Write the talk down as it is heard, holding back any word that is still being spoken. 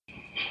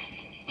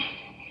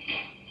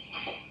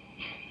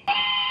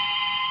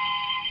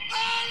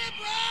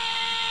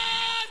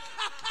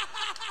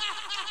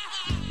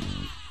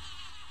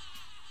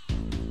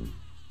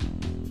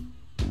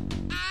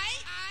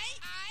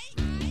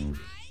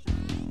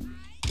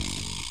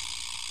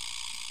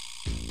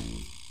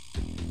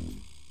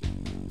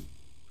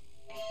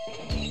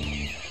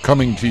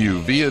Coming to you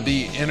via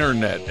the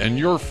internet and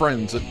your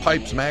friends at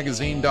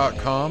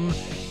PipesMagazine.com,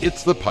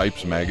 it's the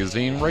Pipes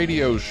Magazine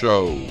radio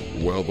show.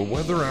 Well, the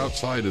weather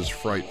outside is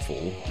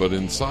frightful, but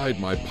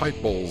inside my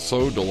pipe bowl's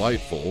so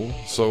delightful,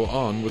 so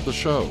on with the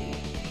show.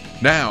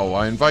 Now,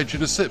 I invite you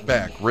to sit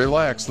back,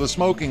 relax, the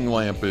smoking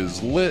lamp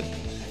is lit.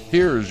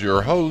 Here's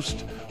your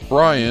host,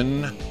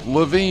 Brian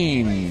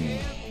Levine.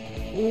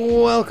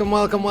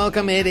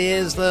 Welcome. It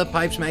is the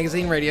Pipes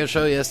Magazine radio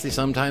show. Yes, the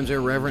sometimes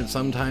irreverent,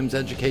 sometimes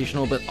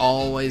educational, but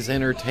always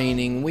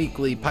entertaining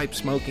weekly pipe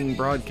smoking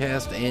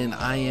broadcast, and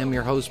I am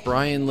your host,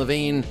 Brian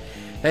Levine.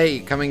 Hey,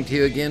 coming to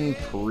you again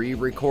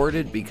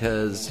pre-recorded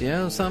because,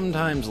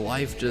 sometimes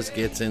life just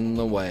gets in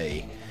the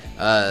way.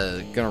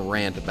 Gonna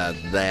rant about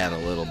that a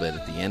little bit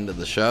at the end of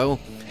the show.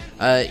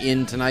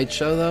 In tonight's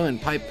show, though, in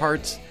Pipe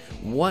Parts,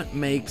 what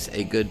makes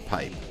a good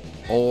pipe?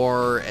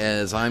 Or,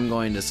 as I'm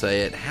going to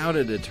say it, how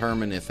to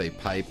determine if a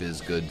pipe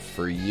is good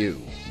for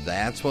you.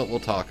 That's what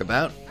we'll talk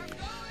about.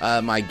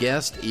 My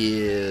guest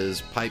is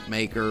pipe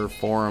maker,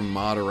 forum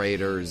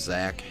moderator,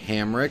 Zack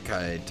Hamric.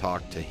 I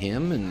talked to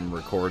him and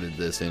recorded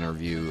this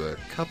interview a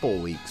couple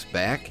weeks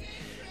back.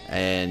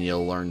 And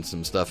you'll learn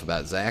some stuff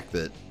about Zack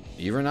that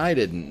even I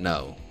didn't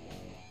know.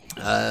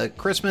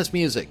 Christmas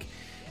music.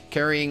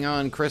 Carrying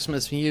on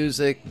Christmas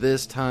music,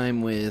 this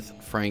time with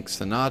Frank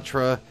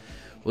Sinatra.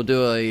 We'll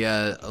do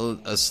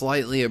a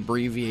slightly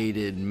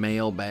abbreviated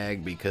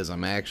mailbag because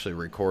I'm actually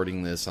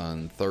recording this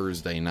on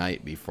Thursday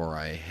night before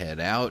I head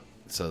out,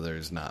 so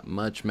there's not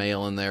much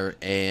mail in there,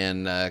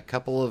 and a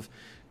couple of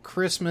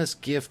Christmas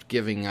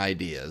gift-giving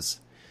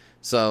ideas.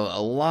 So a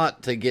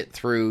lot to get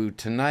through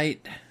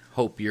tonight.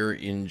 Hope you're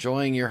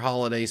enjoying your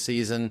holiday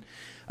season.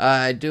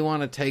 I do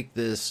want to take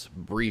this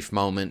brief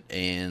moment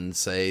and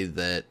say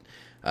that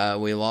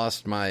we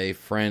lost my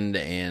friend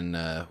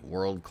and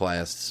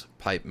world-class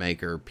pipe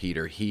maker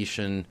Peter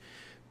Heshin.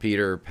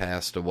 Peter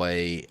passed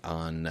away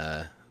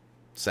on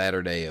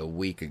Saturday a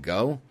week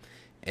ago,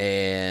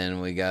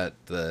 and we got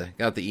the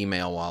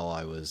email while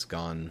I was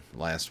gone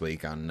last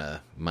week on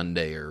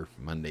Monday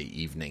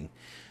evening.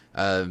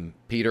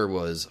 Peter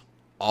was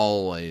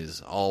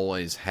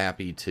always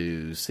happy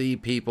to see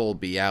people,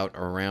 be out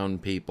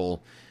around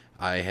people.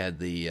 I had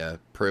the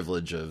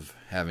privilege of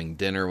having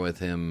dinner with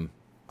him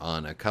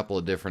on a couple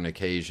of different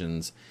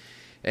occasions.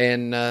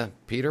 And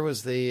Peter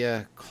was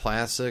the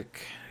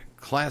classic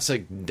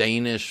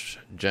Danish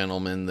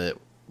gentleman that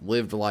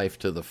lived life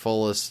to the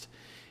fullest,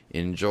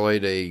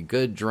 enjoyed a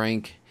good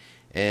drink,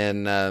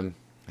 and I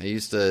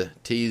used to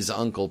tease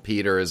Uncle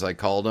Peter, as I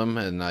called him,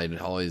 and I'd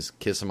always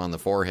kiss him on the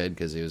forehead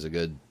because he was a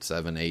good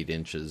 7-8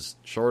 inches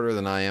shorter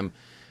than I am.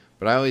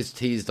 But I always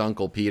teased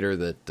Uncle Peter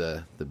that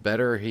the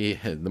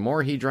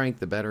more he drank,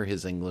 the better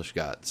his English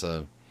got.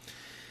 So,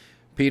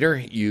 Peter,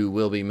 you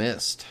will be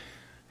missed.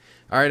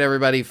 All right,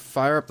 everybody,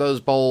 fire up those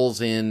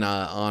bowls in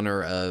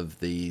honor of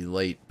the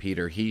late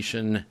Peter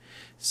Heshin.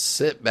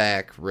 Sit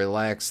back,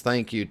 relax.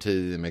 Thank you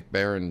to the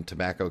McBaron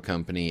Tobacco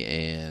Company,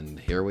 and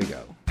here we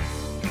go.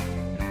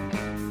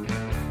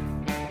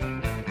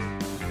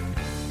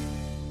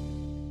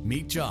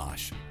 Meet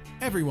Josh.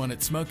 Everyone at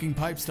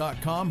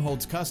SmokingPipes.com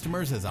holds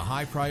customers as a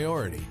high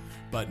priority,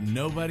 but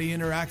nobody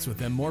interacts with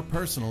them more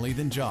personally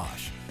than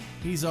Josh.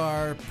 He's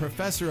our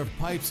professor of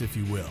pipes, if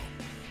you will.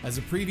 As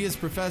a previous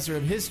professor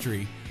of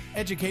history,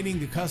 educating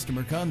the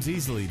customer comes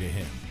easily to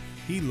him.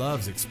 He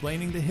loves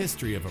explaining the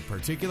history of a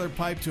particular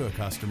pipe to a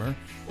customer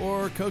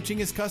or coaching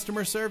his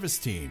customer service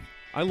team.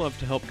 I love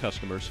to help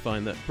customers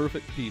find that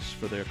perfect piece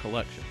for their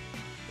collection.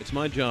 It's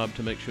my job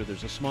to make sure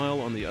there's a smile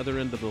on the other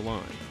end of the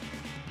line,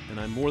 and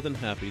I'm more than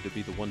happy to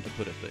be the one to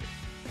put it there.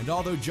 And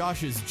although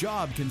Josh's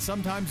job can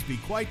sometimes be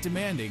quite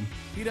demanding,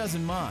 he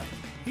doesn't mind.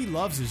 He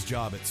loves his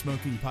job at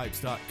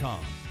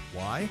SmokingPipes.com.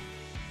 Why?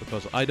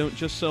 Because I don't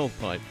just sell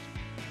pipes,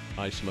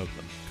 I smoke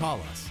them.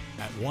 Call us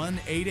at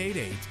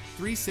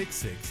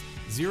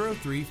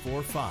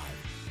 1-888-366-0345.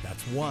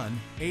 That's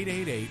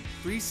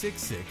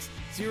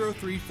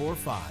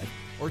 1-888-366-0345.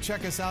 Or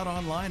check us out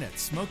online at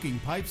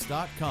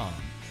SmokingPipes.com.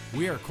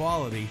 We are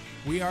quality.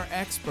 We are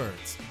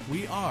experts.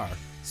 We are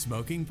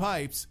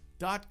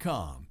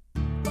SmokingPipes.com.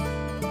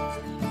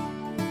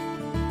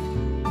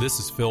 This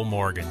is Phil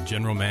Morgan,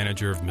 General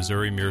Manager of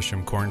Missouri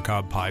Meerschaum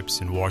Corncob Pipes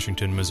in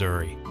Washington,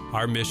 Missouri.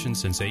 Our mission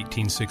since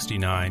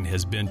 1869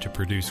 has been to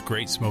produce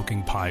great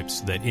smoking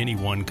pipes that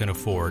anyone can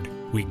afford.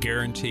 We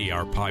guarantee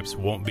our pipes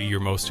won't be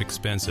your most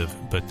expensive,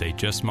 but they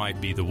just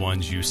might be the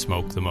ones you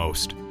smoke the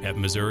most. At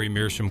Missouri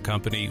Meerschaum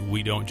Company,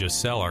 we don't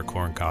just sell our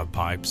corncob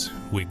pipes.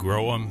 We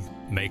grow them,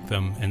 make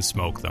them, and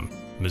smoke them.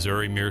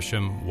 Missouri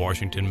Meerschaum,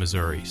 Washington,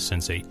 Missouri,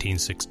 since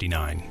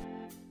 1869.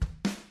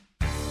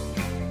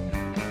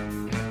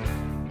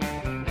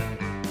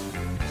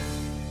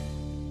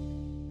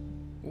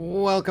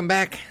 Welcome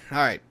back. All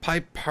right,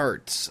 pipe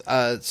parts.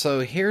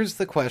 So here's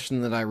the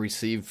question that I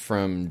received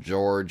from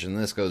George, and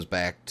this goes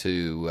back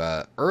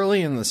to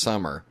early in the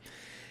summer.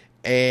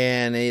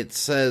 And it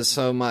says,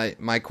 so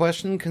my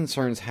question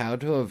concerns how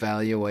to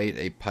evaluate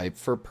a pipe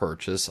for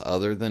purchase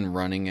other than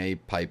running a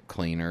pipe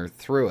cleaner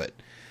through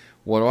it.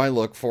 What do I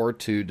look for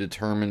to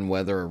determine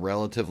whether a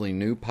relatively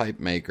new pipe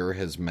maker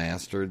has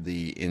mastered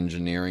the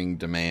engineering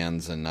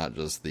demands and not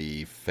just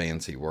the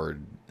fancy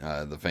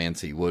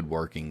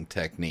woodworking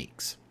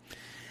techniques?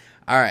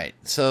 All right,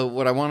 so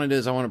what I want to do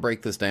is I want to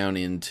break this down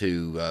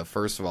into,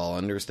 first of all,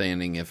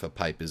 understanding if a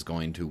pipe is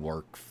going to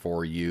work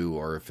for you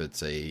or if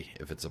it's a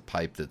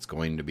pipe that's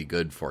going to be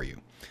good for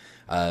you.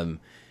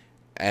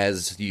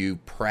 As you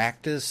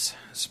practice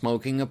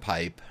smoking a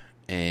pipe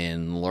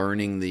and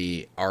learning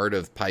the art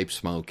of pipe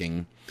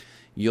smoking,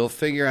 you'll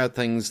figure out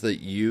things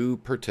that you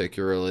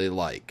particularly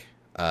like.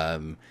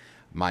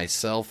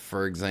 Myself,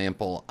 for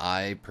example,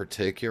 I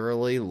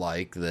particularly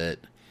like that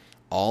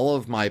all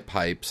of my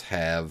pipes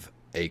have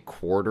a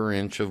 1/4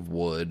 inch of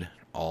wood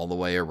all the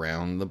way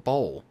around the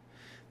bowl.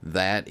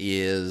 That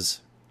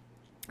is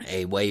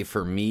a way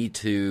for me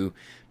to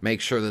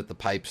make sure that the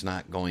pipe's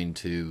not going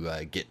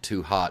to get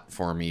too hot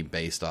for me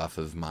based off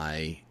of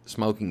my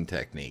smoking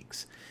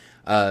techniques.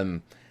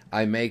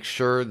 I make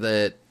sure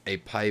that a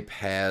pipe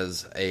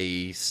has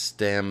a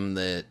stem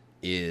that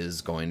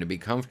is going to be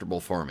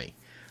comfortable for me.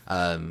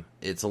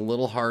 It's a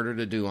little harder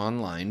to do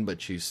online,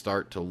 but you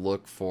start to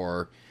look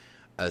for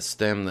a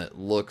stem that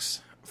looks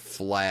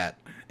flat.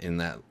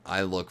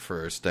 I look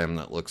for a stem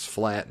that looks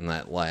flat in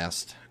that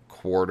last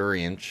 1/4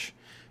 inch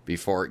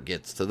before it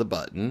gets to the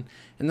button,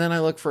 and then I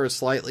look for a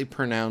slightly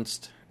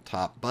pronounced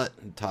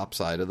top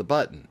side of the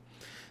button.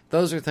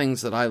 Those are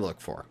things that I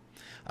look for.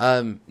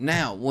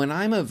 Now, when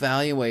I'm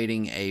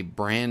evaluating a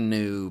brand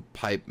new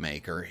pipe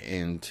maker,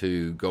 and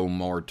to go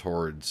more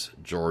towards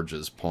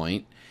George's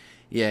point,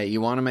 yeah,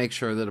 you want to make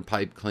sure that a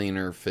pipe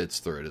cleaner fits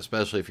through it,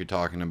 especially if you're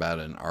talking about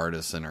an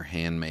artisan or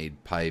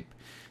handmade pipe.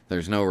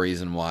 There's no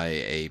reason why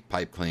a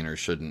pipe cleaner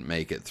shouldn't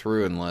make it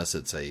through unless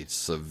it's a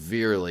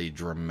severely,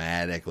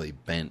 dramatically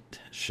bent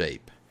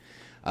shape.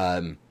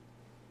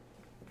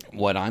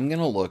 What I'm going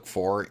to look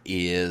for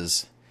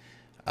is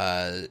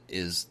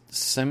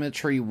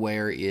symmetry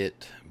where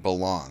it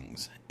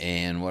belongs.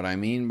 And what I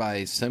mean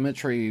by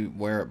symmetry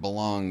where it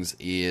belongs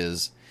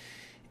is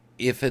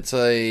if it's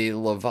a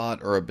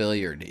lavat or a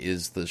billiard,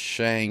 is the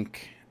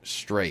shank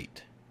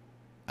straight?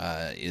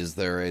 Is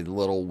there a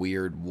little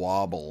weird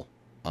wobble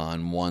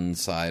on one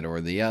side or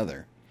the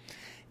other?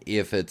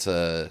 If it's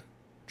a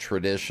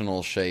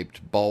traditional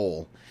shaped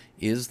bowl,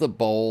 is the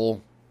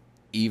bowl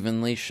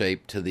evenly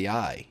shaped to the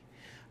eye?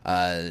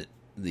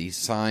 The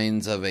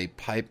signs of a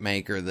pipe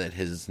maker that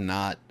has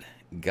not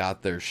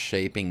got their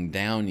shaping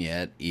down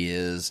yet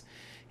is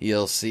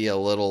you'll see a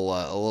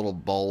little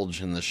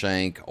bulge in the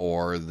shank,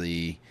 or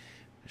the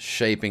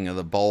shaping of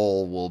the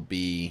bowl will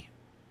be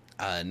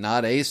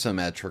not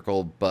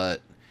asymmetrical,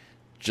 but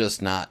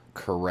just not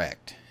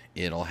correct.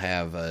 It'll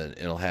have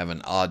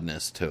an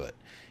oddness to it.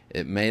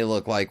 It may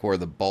look like where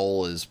the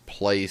bowl is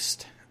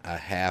placed a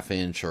 1/2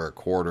 inch or a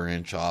 1/4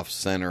 inch off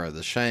center of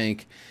the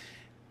shank,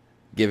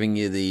 giving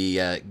you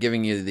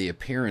the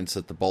appearance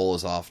that the bowl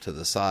is off to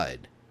the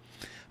side.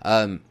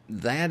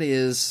 That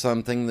is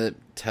something that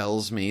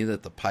tells me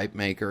that the pipe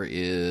maker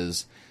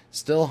is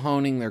still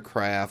honing their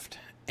craft,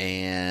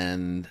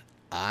 and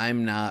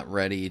I'm not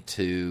ready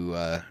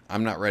to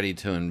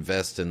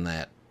invest in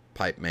that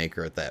pipe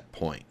maker at that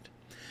point.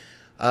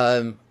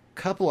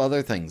 Couple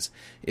other things.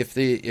 If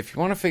you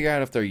want to figure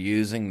out if they're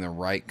using the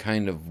right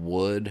kind of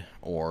wood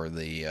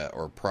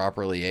or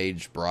properly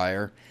aged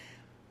briar,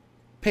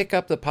 pick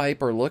up the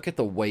pipe or look at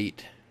the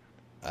weight.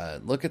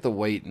 Look at the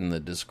weight in the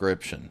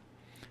description.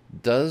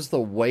 Does the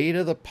weight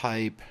of the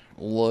pipe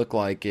look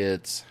like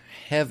it's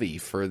heavy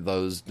for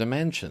those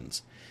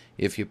dimensions?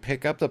 If you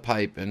pick up the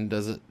pipe, and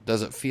does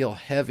it feel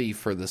heavy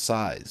for the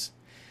size?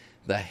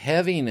 The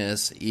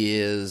heaviness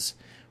is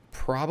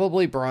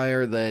probably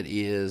briar that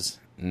is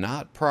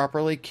not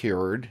properly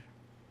cured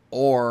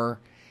or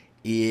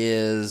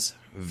is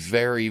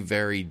very,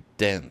 very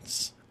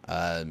dense.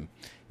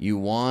 You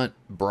want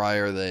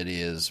briar that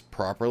is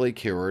properly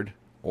cured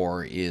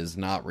or is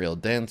not real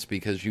dense,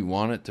 because you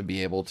want it to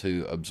be able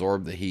to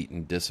absorb the heat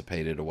and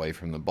dissipate it away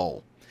from the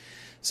bowl.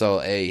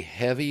 So a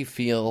heavy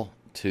feel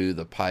to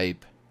the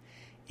pipe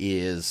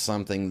is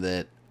something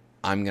that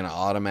I'm going to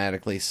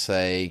automatically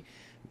say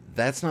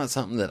that's not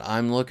something that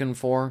I'm looking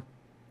for.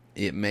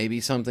 It may be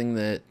something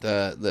that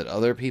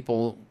other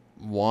people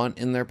want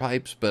in their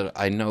pipes, but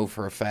I know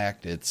for a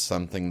fact it's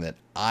something that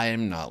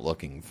I'm not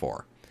looking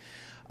for.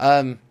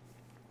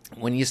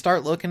 When you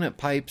start looking at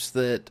pipes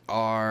that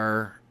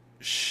are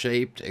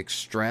shaped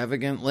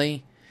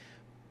extravagantly,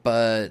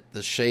 but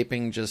the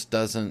shaping just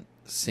doesn't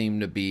seem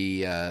to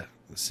be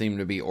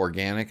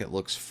organic, it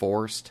looks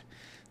forced,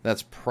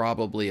 that's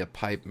probably a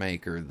pipe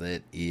maker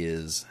that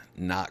is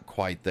not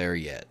quite there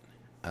yet.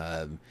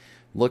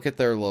 Look at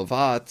their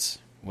lavats,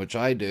 which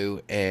I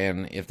do,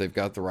 and if they've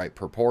got the right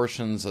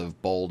proportions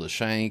of bowl to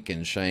shank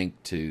and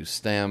shank to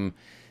stem,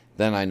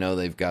 then I know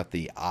they've got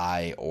the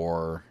eye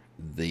or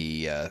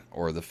the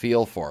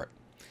feel for it.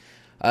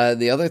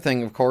 The other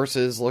thing, of course,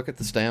 is look at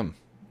the stem.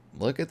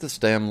 Look at the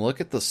stem. Look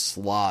at the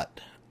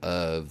slot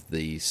of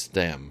the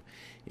stem.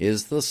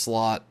 Is the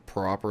slot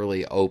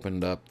properly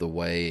opened up the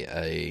way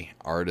a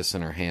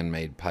artisan or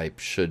handmade pipe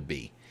should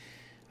be?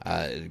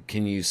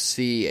 Can you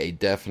see a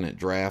definite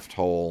draft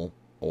hole,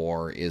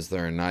 or is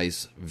there a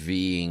nice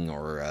V-ing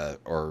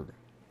or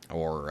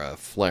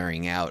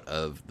flaring out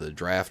of the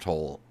draft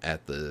hole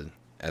at the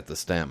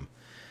stem?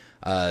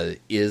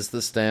 Is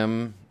the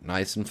stem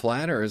nice and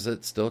flat, or is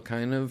it still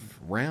kind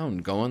of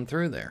round going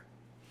through there?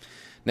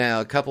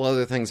 Now, a couple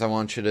other things I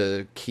want you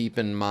to keep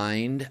in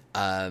mind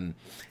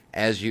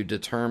as you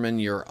determine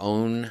your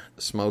own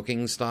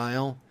smoking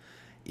style.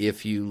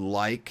 If you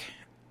like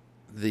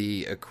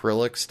the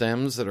acrylic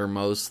stems that are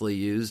mostly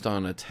used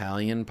on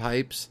Italian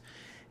pipes,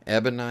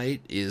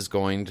 ebonite is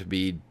going to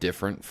be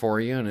different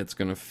for you, and it's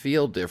going to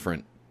feel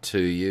different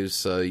to you.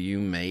 So you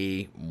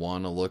may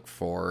want to look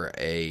for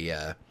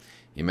an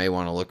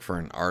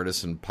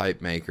artisan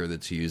pipe maker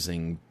that's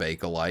using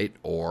Bakelite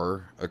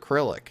or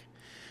acrylic.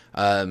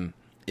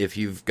 If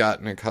you've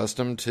gotten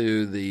accustomed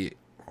to the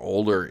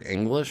older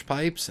English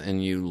pipes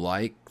and you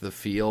like the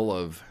feel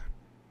of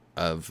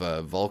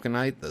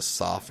vulcanite, the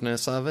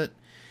softness of it,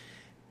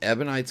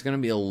 ebonite's going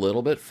to be a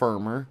little bit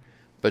firmer,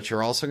 but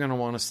you're also going to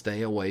want to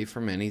stay away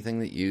from anything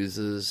that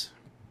uses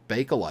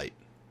Bakelite.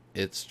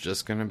 It's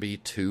just going to be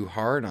too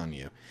hard on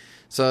you.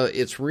 So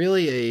it's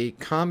really a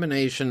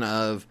combination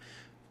of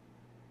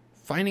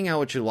finding out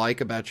what you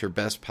like about your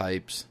best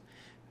pipes,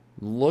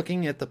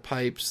 looking at the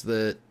pipes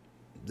that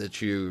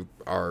you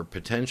are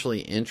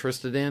potentially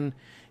interested in,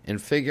 and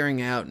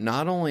figuring out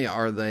not only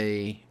are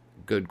they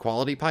good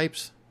quality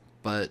pipes,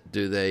 but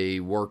do they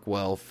work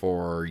well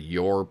for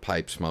your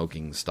pipe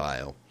smoking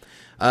style.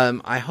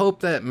 I hope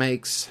that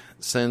makes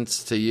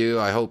sense to you.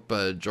 I hope,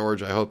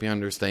 George, I hope you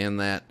understand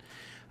that.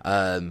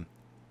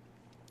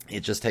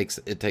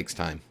 It takes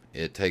time.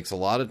 It takes a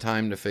lot of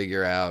time to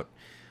figure out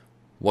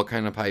what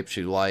kind of pipes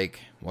you like,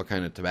 what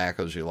kind of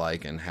tobaccos you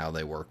like, and how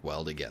they work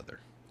well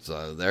together.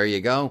 So there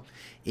you go.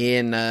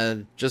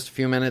 In just a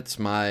few minutes,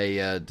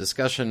 my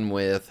discussion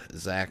with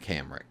Zack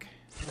Hamric.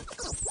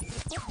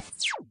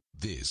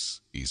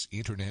 This is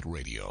Internet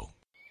Radio.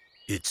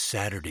 It's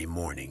Saturday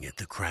morning at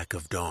the crack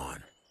of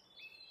dawn.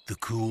 The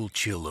cool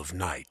chill of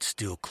night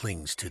still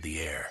clings to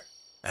the air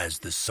as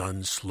the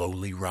sun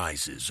slowly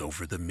rises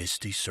over the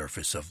misty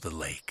surface of the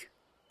lake.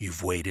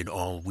 You've waited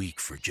all week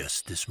for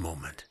just this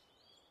moment.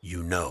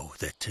 You know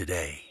that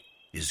today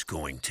is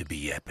going to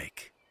be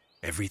epic.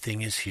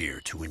 Everything is here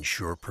to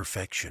ensure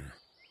perfection,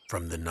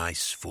 from the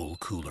nice full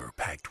cooler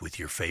packed with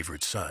your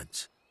favorite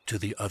suds to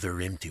the other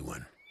empty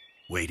one,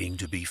 waiting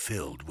to be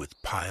filled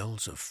with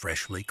piles of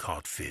freshly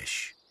caught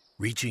fish.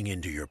 Reaching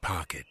into your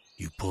pocket,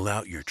 you pull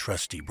out your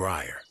trusty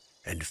briar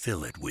and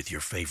fill it with your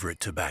favorite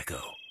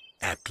tobacco,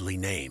 aptly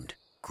named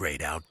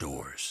Great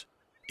Outdoors.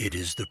 It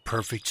is the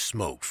perfect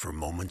smoke for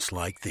moments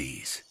like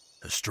these.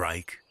 A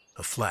strike,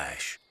 a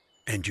flash,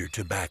 and your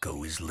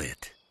tobacco is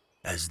lit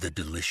as the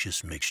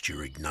delicious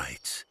mixture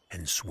ignites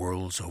and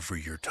swirls over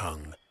your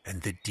tongue,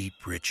 and the deep,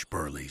 rich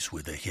burleys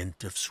with a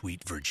hint of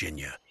sweet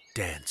Virginia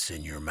dance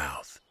in your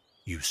mouth.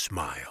 You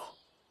smile.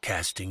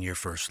 Casting your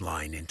first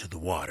line into the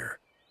water,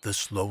 the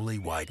slowly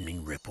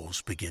widening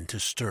ripples begin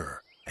to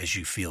stir as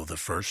you feel the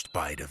first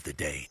bite of the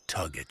day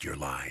tug at your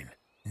line.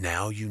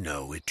 Now you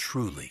know it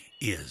truly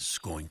is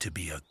going to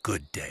be a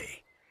good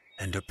day,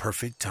 and a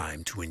perfect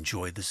time to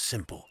enjoy the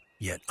simple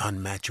yet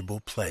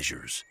unmatchable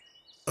pleasures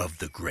of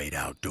the Great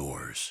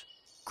Outdoors.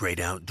 Great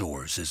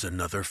Outdoors is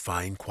another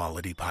fine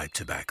quality pipe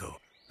tobacco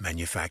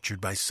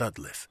manufactured by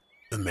Sudliff,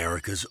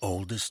 America's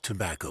oldest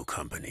tobacco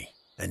company,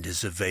 and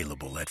is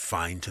available at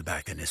fine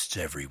tobacconists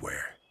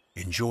everywhere.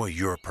 Enjoy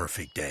your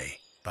perfect day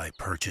by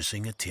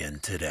purchasing a tin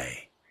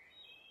today.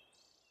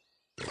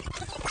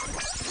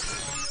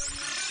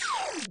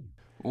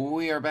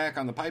 We are back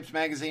on the Pipes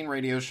Magazine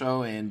radio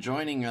show, and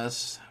joining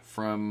us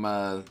from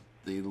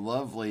the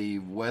lovely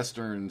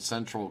western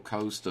central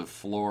coast of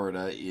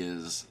Florida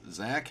is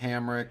Zack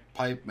Hamric,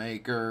 pipe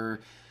maker,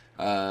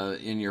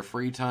 in your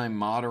free time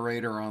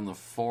moderator on the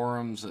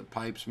forums at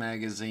Pipes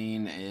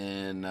Magazine,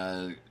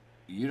 and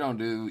you don't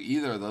do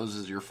either of those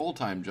as your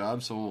full-time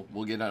job, so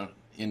we'll get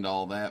into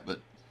all that.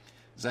 But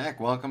Zack,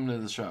 welcome to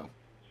the show.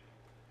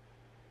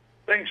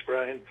 Thanks,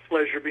 Brian.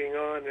 Pleasure being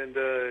on, and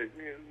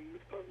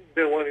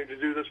been wanting to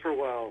do this for a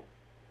while.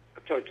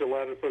 I've talked to a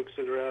lot of folks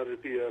that are out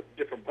at the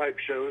different pipe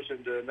shows,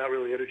 and not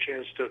really had a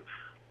chance to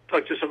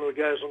talk to some of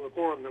the guys on the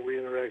forum that we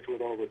interact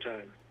with all the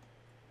time.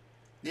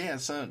 Yeah,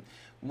 so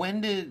when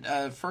did,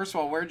 first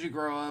of all, where did you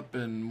grow up,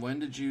 and when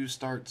did you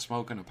start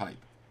smoking a pipe?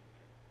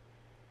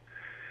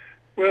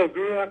 Well,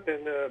 grew up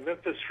in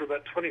Memphis for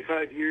about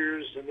 25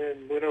 years, and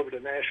then went over to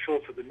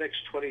Nashville for the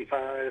next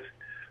 25,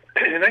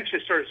 and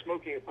actually started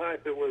smoking a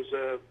pipe. It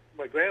was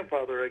my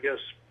grandfather, I guess,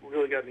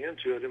 really got me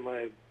into it. In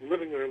my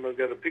living room, I've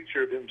got a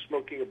picture of him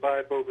smoking a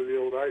pipe over the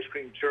old ice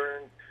cream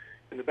churn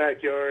in the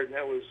backyard, and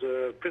that was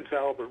Prince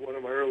Albert, one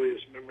of my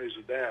earliest memories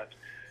of that.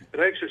 But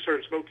I actually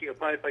started smoking a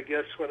pipe, I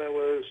guess, when I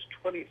was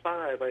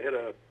 25. I had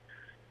a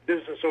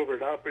business over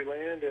at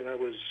Opryland, and I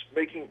was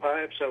making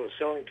pipes. I was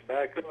selling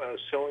tobacco. I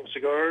was selling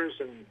cigars,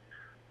 and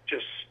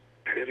just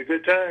Had a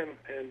good time,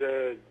 and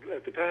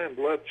at the time,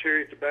 loved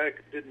cherry tobacco,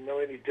 didn't know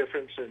any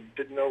difference, and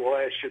didn't know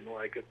why I shouldn't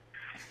like it.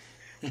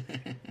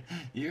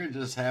 You're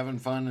just having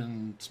fun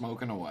and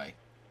smoking away.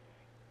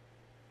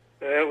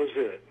 That was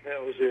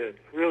it.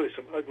 Really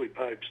some ugly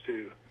pipes,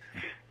 too.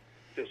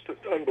 Just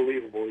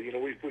unbelievable. You know,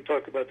 we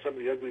talk about some of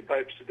the ugly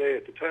pipes today.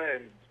 At the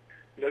time,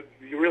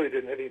 you really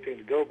didn't have anything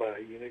to go by.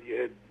 You know,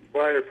 you had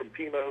briar from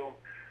Pimo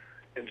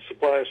and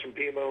supplies from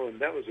Pimo, and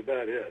that was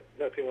about it.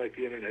 Nothing like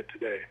the internet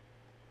today.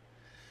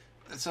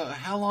 So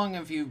how long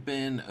have you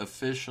been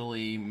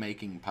officially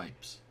making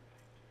pipes?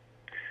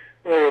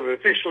 Well, I've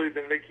officially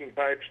been making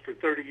pipes for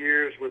 30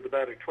 years with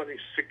about a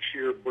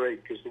 26-year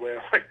break, is the way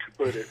I like to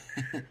put it.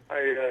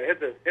 I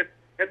had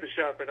the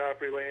shop in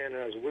Opryland.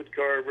 I was a wood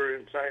carver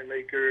and sign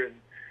maker, and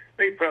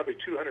made probably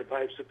 200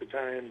 pipes at the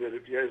time that,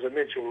 as I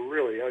mentioned, were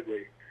really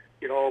ugly.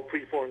 You know, all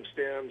preformed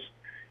stems.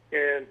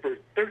 And for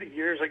 30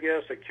 years, I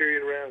guess, I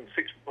carried around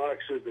 6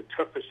 boxes of the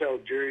toughest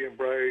Algerian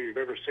briar you've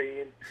ever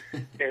seen.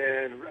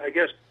 And I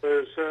guess it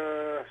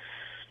was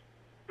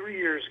 3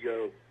 years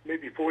ago,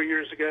 maybe 4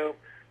 years ago,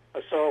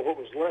 I saw what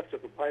was left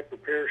of a pipe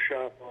repair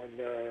shop on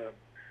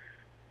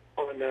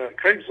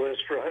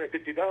Craigslist for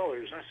 $150.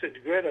 I said to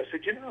Greta,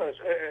 you know,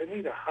 I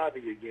need a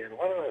hobby again.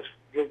 Why don't I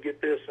go get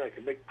this and I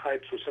can make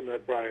pipes with some of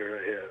that briar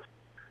I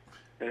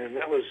have? And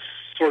that was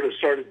sort of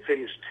started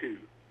phase 2.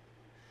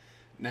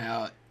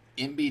 Now,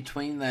 in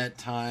between that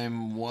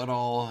time, what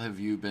all have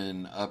you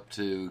been up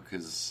to?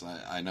 Because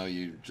I know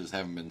you just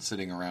haven't been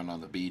sitting around on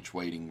the beach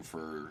waiting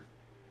for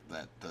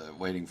that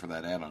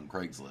ad on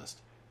Craigslist.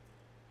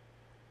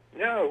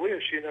 No, I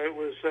wish. You know, it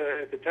was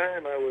at the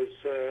time I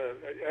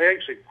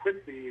actually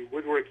quit the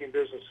woodworking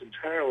business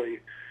entirely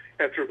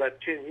after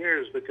about 10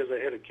 years because I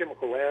had a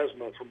chemical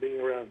asthma from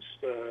being around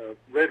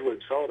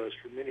redwood sawdust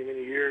for many,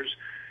 many years.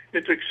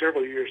 It took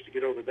several years to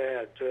get over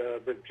that,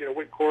 but you know,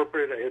 went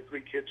corporate. I had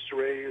 3 kids to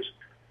raise.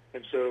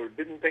 And so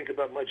didn't think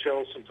about much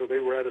else until they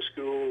were out of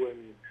school,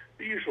 and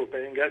the usual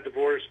thing, got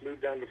divorced,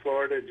 moved down to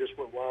Florida, and just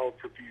went wild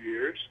for a few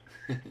years.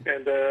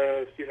 And,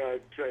 you know,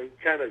 I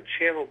kind of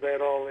channeled that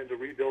all into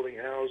rebuilding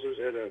houses.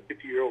 Had a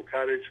 50-year-old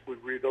cottage we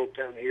rebuilt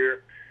down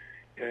here.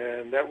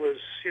 And that was,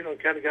 you know,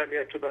 kind of got me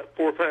up to about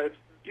 4 or 5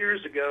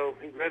 years ago.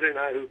 And Greta and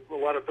I, who a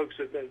lot of folks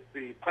at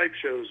the pipe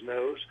shows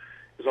knows,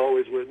 is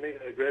always with me.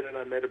 Greta and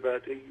I met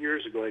about 8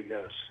 years ago, I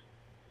guess.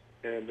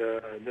 And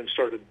then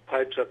started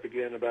pipes up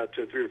again about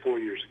 3 or 4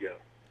 years ago.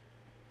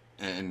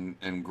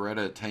 And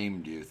Greta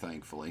tamed you,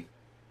 thankfully.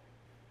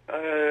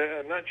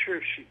 I'm not sure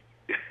if she.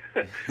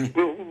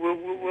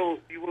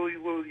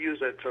 we'll use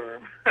that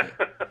term.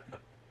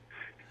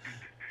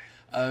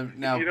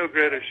 Now, you know,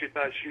 Greta,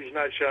 she's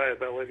not shy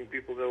about letting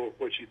people know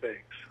what she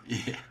thinks.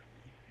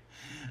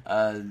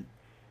 Yeah.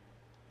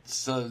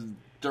 So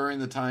during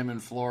the time in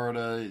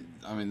Florida,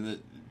 I mean, the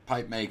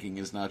pipe making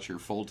is not your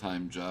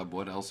full-time job.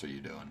 What else are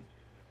you doing?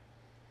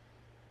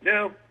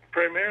 No,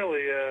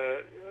 primarily,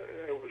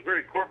 I was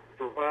very corporate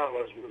for a while.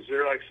 I was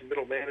there like some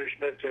middle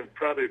management, and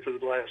probably for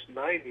the last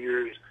 9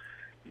 years,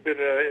 been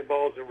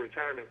involved in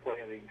retirement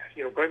planning,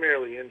 you know,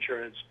 primarily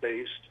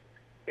insurance-based.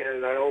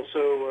 And I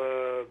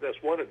also, that's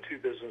one of 2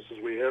 businesses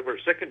we have. Our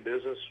second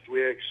business,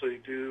 we actually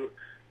do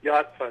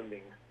yacht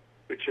funding,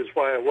 which is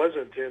why I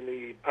wasn't in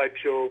the pipe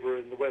show over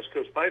in the West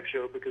Coast Pipe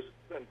Show, because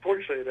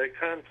unfortunately that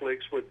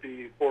conflicts with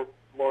the Fort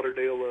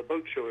Lauderdale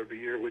Boat Show every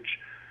year, which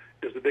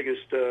is the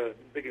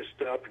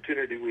biggest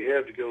opportunity we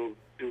have to go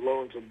do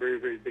loans on very,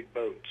 very big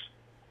boats.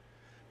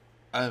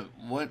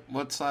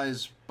 What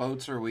size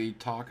boats are we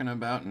talking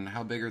about, and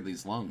how big are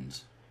these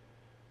loans?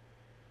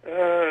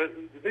 The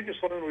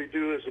biggest loan we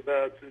do is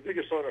the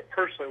biggest loan I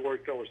personally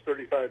worked on was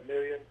 $35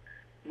 million.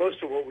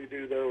 Most of what we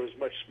do, though, is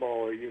much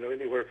smaller, you know,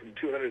 anywhere from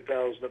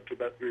 $200,000 up to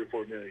about $3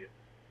 or $4 million.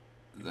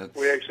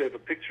 We actually have a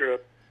picture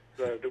up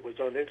that was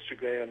on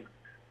Instagram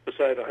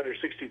beside a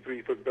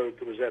 163-foot boat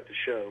that was at the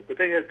show. But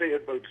they had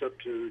boats up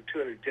to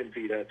 210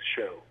 feet at the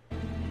show.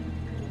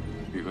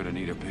 You're going to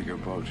need a bigger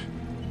boat.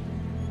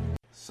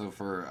 So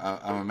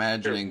I'm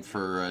imagining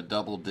for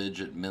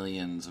double-digit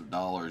millions of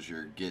dollars,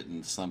 you're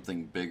getting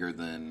something bigger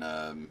than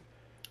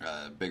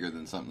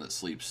something that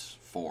sleeps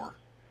 4.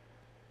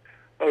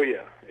 Oh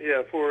yeah.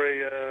 For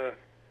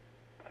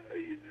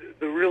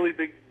the really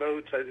big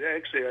boats,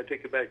 I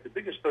take it back. The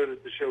biggest boat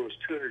at the show was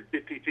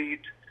 250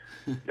 feet.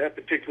 That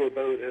particular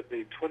boat has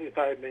a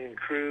 $25 million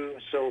crew,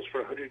 sells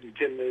for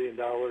 $110 million,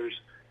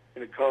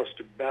 and it costs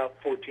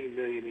about $14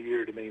 million a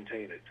year to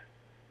maintain it.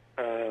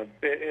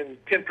 And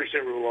 10%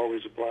 rule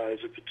always applies.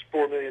 If it's a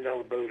 $4 million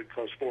boat, it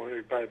costs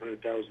 $400,000,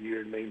 $500,000 a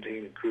year to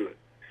maintain and crew it.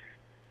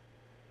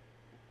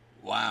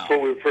 Wow. That's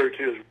what we refer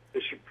to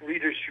as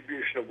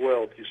redistribution of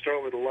wealth. You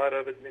start with a lot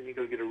of it, and then you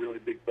go get a really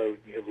big boat,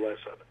 and you have less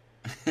of it.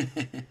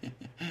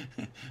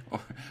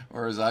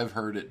 or as I've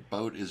heard it,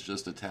 boat is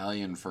just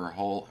Italian for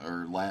hole,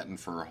 or Latin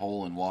for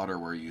hole in water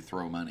where you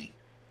throw money.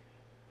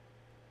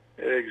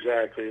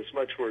 Exactly. It's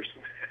much worse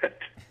than that.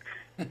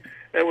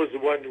 That was the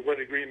one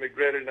agreement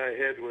Greta and I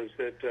had, was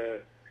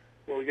that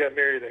when we got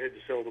married, I had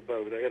to sell the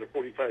boat. I had a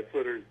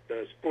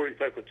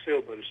 45-foot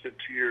sailboat I spent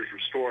 2 years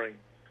restoring.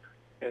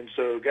 And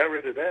so got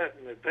rid of that,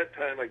 and at that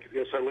time, I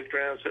guess I looked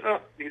around and said, oh,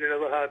 need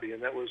another hobby,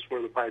 and that was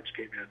where the pipes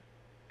came in.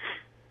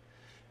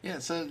 Yeah,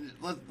 so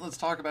let's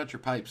talk about your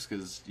pipes,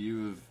 because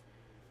you've,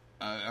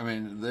 I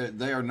mean,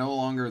 they are no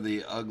longer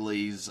the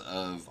uglies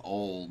of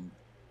old.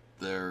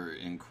 They're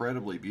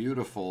incredibly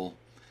beautiful.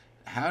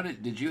 How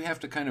did you have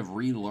to kind of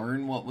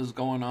relearn what was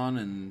going on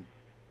and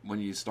when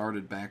you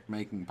started back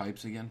making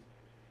pipes again?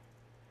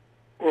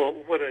 Well,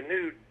 what I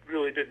knew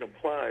really didn't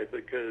apply,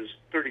 because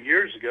 30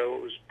 years ago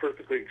it was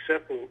perfectly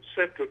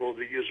acceptable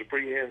to use a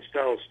freehand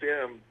style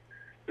stem.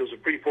 It was a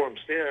preformed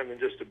stem and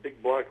just a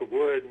big block of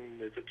wood,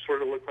 and if it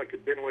sort of looked like a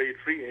Ben-Wade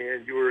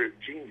freehand, you were a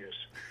genius.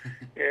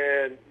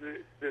 And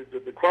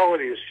the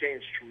quality has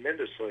changed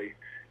tremendously.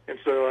 And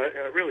so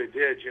I really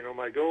did. You know,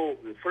 my goal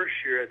the first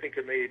year, I think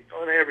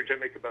on average, I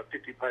make about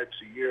 50 pipes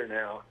a year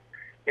now.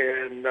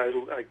 And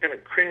I kind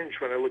of cringe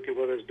when I look at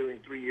what I was doing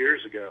 3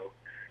 years ago.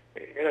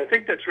 And I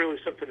think that's really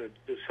something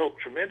that's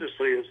helped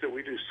tremendously, is that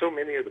we do so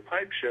many of the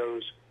pipe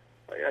shows.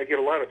 I get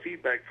a lot of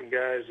feedback from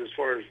guys as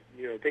far as,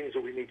 you know, things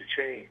that we need to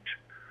change.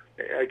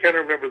 I kind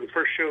of remember the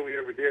first show we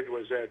ever did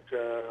was at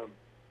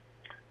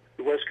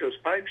the West Coast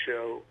Pipe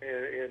Show,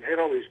 and had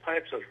all these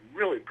pipes I was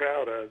really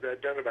proud of.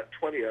 I'd done about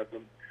 20 of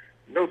them,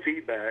 no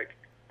feedback.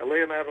 I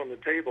lay them out on the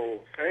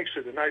table.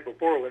 Actually, the night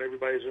before, when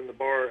everybody's in the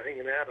bar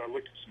hanging out, I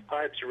looked at some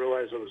pipes and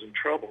realized I was in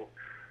trouble.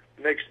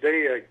 The next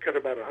day, I cut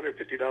about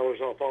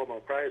 $150 off all my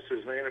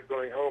prices, and I ended up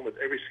going home with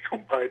every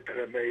single pipe that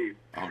I made.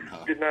 Oh,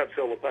 no. Did not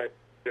fill a pipe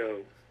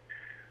show.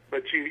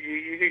 But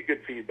you get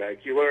good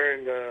feedback. You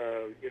learn,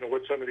 you know,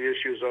 what some of the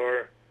issues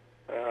are.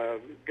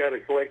 Got a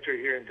collector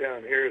here in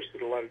town, Harris,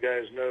 that a lot of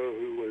guys know,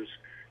 who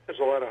has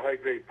a lot of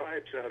high-grade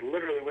pipes. And I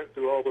literally went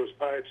through all those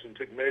pipes and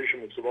took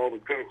measurements of all the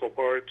critical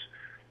parts,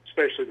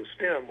 especially the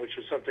stem, which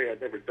is something I'd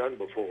never done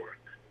before.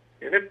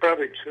 And it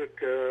probably took,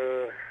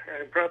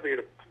 I'm probably at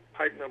a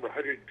pipe number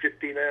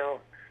 150 now,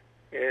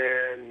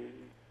 and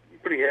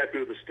pretty happy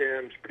with the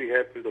stems, pretty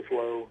happy with the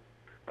flow.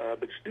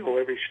 But still,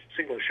 every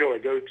single show I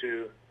go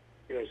to,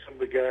 you know, some of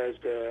the guys,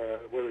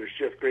 whether it's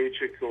Jeff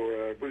Graychick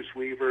or Bruce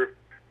Weaver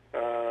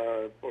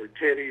or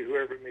Teddy,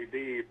 whoever it may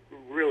be,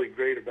 really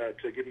great about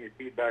giving me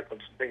feedback on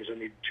some things I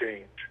need to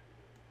change.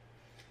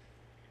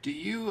 Do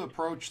you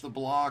approach the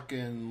block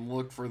and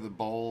look for the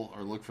bowl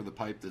or look for the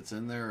pipe that's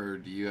in there, or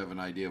do you have an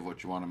idea of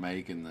what you want to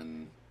make and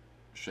then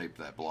shape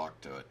that block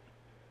to it?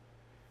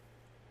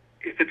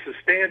 If it's a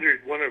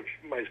standard, one of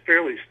my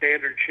fairly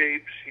standard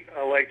shapes,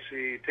 I like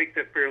to take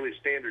that fairly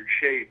standard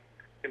shape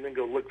and then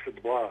go look for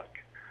the block.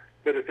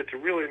 But if it's a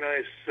really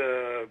nice,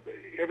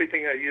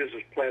 everything I use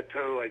is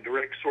plateau. I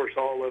direct source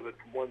all of it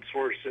from one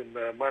source in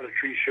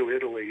Montetricio,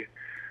 Italy.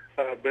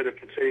 But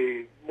if it's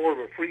a more of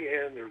a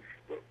freehand or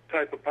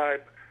type of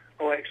pipe,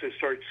 I'll actually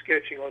start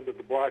sketching onto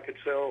the block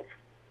itself.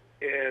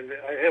 And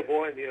I have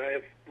one, you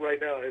know, right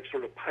now I have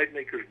sort of pipe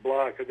maker's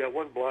block. I've got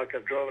one block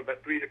I've drawn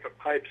about 3 different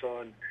pipes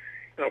on,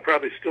 and I'll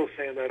probably still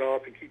sand that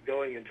off and keep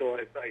going until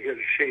I hit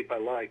a shape I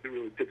like that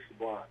really fits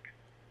the block.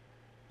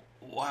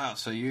 Wow,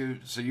 so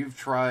you've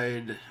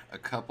tried a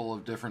couple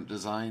of different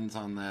designs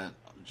on that,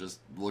 just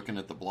looking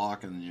at the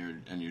block, and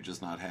you're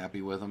just not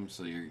happy with them,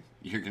 so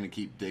you're going to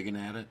keep digging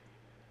at it?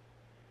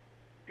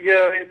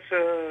 Yeah, it's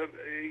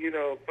you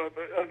know,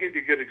 I'll give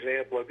you a good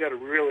example. I've got a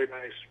really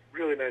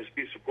nice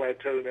piece of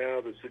plateau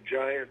now that's a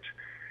giant.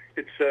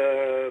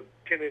 It's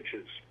 10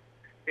 inches,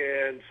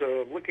 and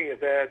so I'm looking at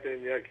that,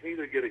 and I can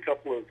either get a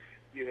couple of,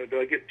 you know, do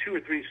I get 2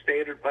 or 3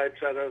 standard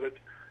pipes out of it?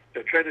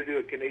 I try to do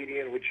a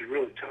Canadian, which is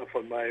really tough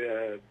on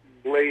my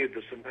blade,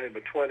 that's a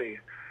 9x20.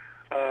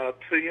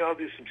 So, you know, I'll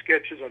do some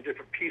sketches on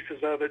different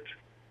pieces of it.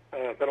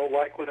 If I don't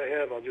like what I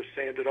have, I'll just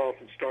sand it off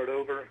and start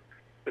over.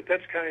 But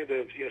that's kind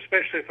of, you know,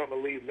 especially if I'm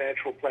going to leave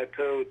natural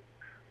plateau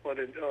on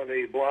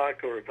a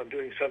block, or if I'm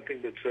doing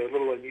something that's a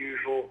little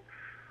unusual,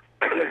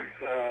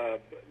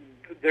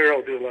 there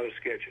I'll do a lot of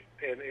sketching.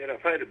 And I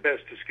find it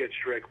best to sketch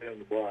directly on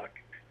the block.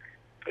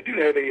 I do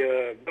have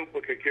a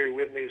notebook I carry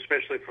with me,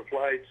 especially for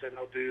flights, and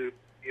I'll do,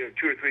 you know,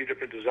 2 or 3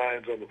 different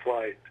designs on the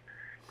flight,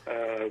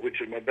 which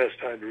is my best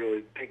time to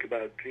really think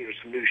about, you know,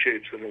 some new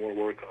shapes that I want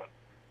to work on.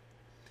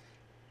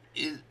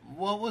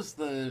 What was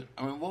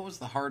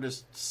the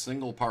hardest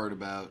single part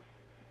about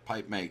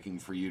pipe making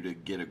for you to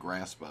get a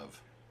grasp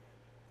of?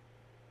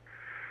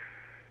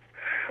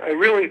 I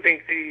really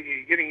think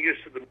getting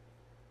used to the,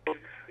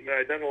 you know,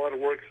 I'd done a lot of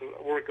work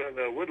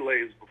on wood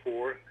lathes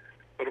before,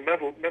 but a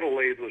metal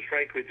lathe was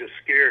frankly just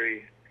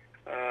scary.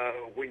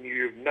 When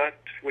you're not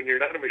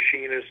a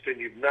machinist and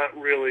you've not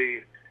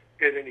really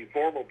had any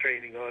formal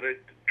training on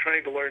it,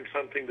 trying to learn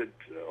something that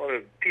on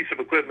a piece of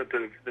equipment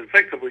that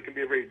effectively can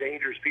be a very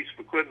dangerous piece of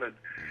equipment,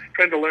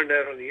 trying to learn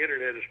that on the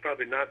internet is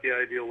probably not the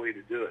ideal way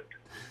to do it.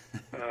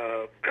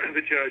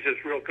 But, you know, I was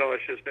just real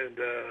cautious and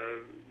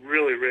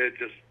really read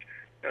just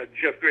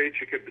Jeff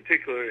Graychick in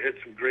particular had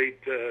some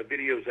great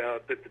videos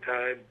out at the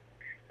time,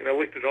 and I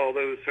looked at all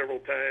those several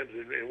times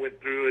and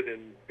went through it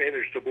and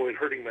managed to avoid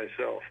hurting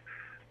myself.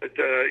 But,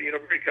 you know,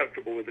 I'm very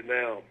comfortable with it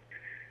now.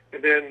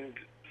 And then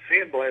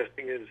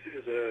sandblasting is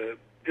a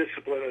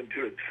discipline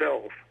unto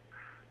itself.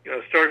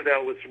 I started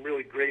out with some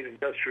really great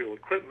industrial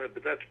equipment,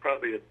 but that's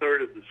probably a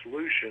third of the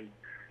solution.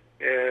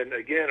 And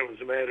again, it was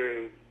a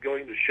matter of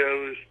going to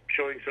shows,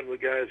 showing some of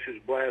the guys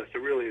whose blast I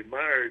really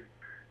admired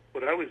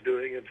what I was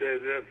doing, and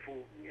said,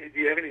 do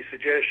you have any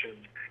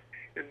suggestions?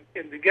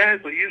 And the guys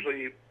will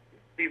usually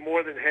be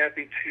more than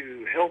happy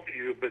to help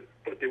you, but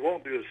they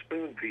won't do a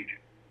spoon feed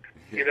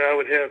you. I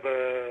would have,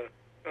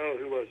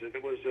 who was it?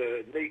 It was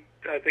Nate,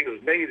 I think it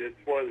was Nate at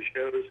one of the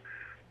shows,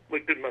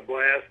 looked at my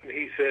blast, and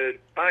he said,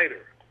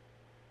 finer.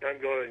 I'm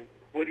going,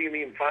 what do you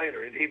mean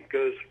finer? And he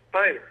goes,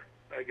 finer.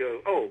 I go,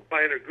 oh,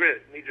 finer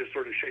grit. And he just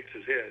sort of shakes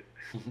his head.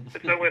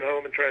 And so I went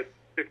home and tried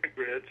different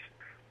grits,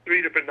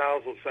 3 different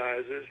nozzle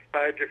sizes,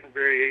 5 different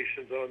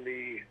variations on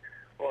the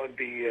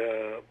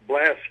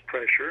blast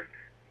pressure,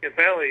 and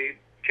finally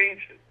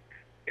changed it.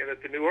 And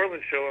at the New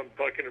Orleans show, I'm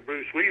talking to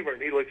Bruce Weaver,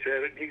 and he looks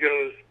at it, and he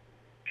goes,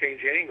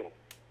 change angle.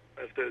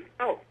 I said,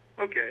 oh,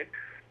 okay.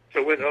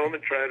 So I went home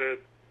and tried a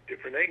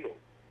different angle,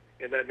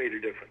 and that made a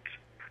difference.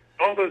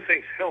 All those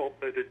things help,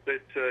 but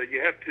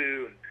you have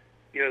to,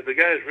 the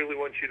guys really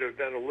want you to have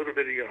done a little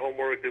bit of your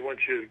homework. They want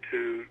you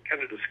to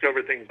kind of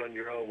discover things on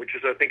your own, which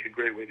is, I think, a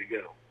great way to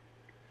go.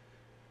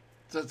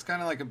 So it's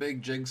kind of like a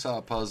big jigsaw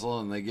puzzle,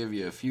 and they give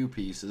you a few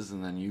pieces,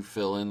 and then you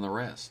fill in the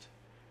rest.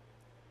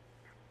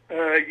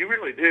 You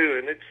really do,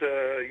 and it's,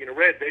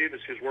 Rad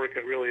Davis, his work I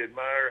really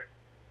admire,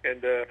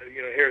 and,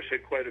 Harris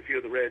had quite a few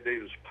of the Rad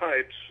Davis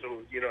pipes, so,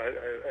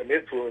 I'm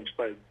influenced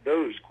by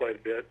those quite a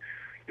bit.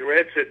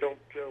 Rad said,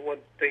 one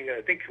thing I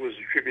think was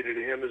attributed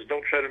to him is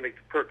don't try to make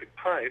the perfect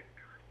pipe,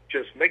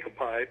 just make a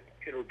pipe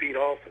and repeat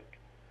often.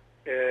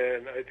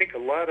 And I think a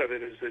lot of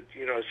it is that,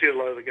 I see a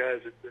lot of the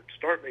guys that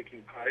start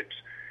making pipes,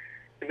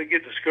 and they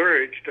get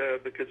discouraged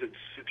because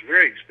it's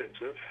very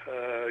expensive.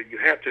 You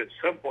have to at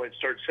some point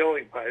start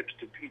selling pipes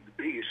to feed the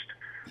beast.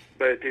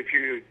 But if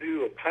you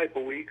do a pipe a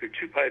week or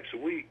 2 pipes a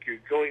week, you're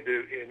going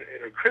to,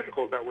 and are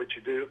critical about what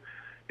you do,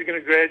 you're going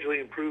to gradually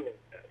improve on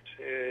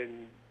that.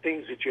 And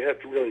things that you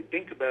have to really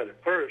think about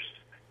at first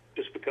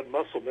just become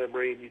muscle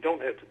memory, and you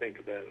don't have to think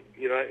about them.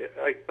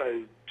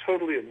 I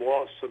totally am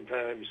lost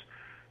sometimes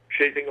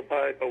shaping a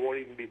pipe. I won't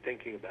even be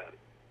thinking about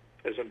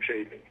it as I'm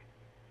shaping.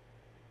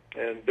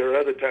 And there are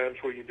other times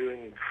where you're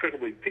doing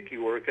incredibly picky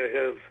work. I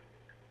have,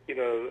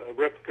 a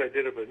replica I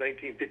did of a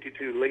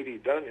 1952 Lady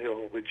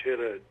Dunhill, which had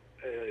a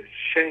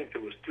shank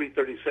that was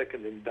 3/32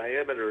 in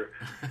diameter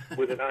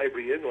with an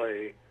ivory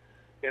inlay.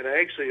 And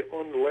I actually,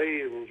 on the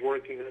lathe, was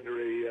working under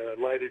a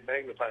lighted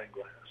magnifying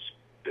glass.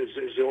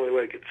 Is the only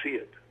way I could see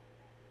it.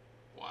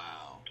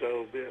 Wow.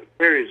 So it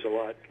varies a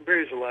lot. It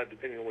varies a lot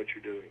depending on what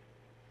you're doing.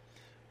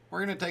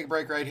 We're going to take a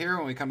break right here.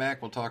 When we come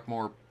back, we'll talk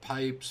more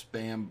pipes,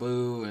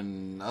 bamboo,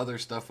 and other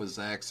stuff with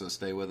Zack, so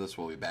stay with us.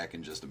 We'll be back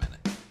in just a minute.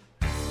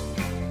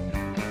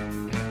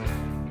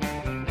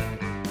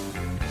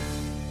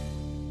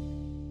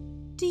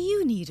 Do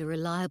you need a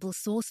reliable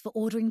source for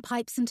ordering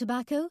pipes and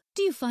tobacco?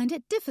 Do you find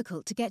it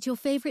difficult to get your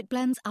favorite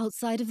blends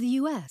outside of the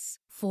US?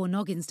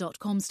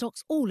 4noggins.com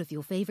stocks all of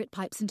your favorite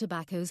pipes and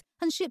tobaccos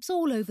and ships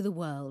all over the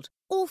world.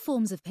 All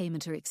forms of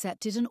payment are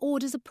accepted and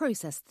orders are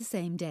processed the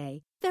same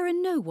day. There are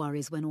no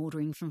worries when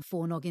ordering from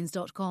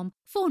 4noggins.com.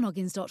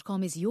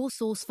 4noggins.com is your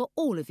source for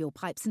all of your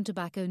pipes and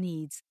tobacco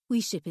needs.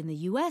 We ship in the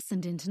US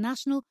and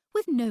international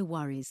with no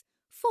worries.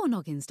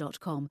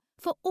 4noggins.com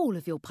for all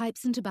of your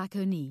pipes and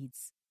tobacco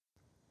needs.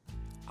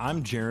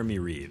 I'm Jeremy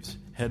Reeves,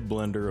 head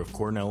blender of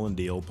Cornell &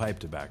 Deal Pipe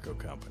Tobacco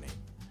Company.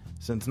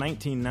 Since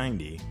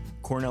 1990,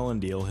 Cornell &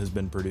 Deal has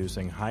been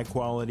producing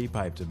high-quality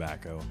pipe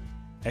tobacco,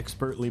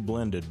 expertly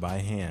blended by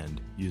hand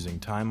using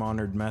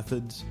time-honored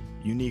methods,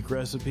 unique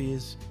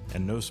recipes,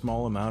 and no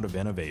small amount of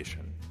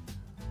innovation.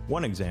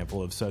 One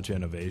example of such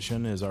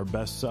innovation is our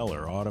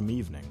bestseller, Autumn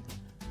Evening.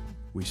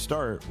 We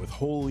start with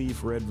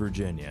whole-leaf red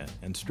Virginia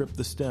and strip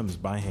the stems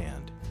by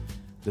hand.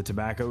 The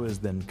tobacco is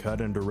then cut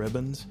into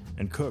ribbons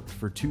and cooked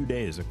for 2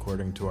 days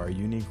according to our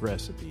unique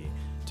recipe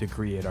to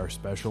create our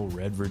special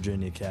red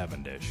Virginia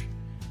Cavendish.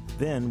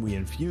 Then we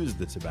infuse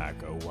the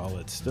tobacco while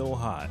it's still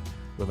hot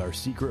with our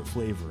secret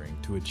flavoring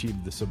to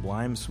achieve the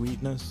sublime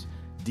sweetness,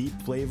 deep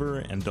flavor,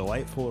 and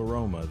delightful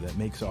aroma that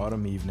makes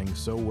Autumn Evening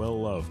so well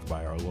loved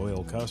by our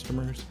loyal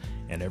customers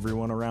and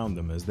everyone around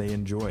them as they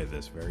enjoy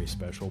this very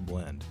special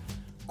blend.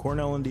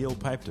 Cornell & Deal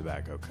Pipe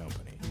Tobacco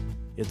Company.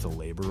 It's a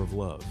labor of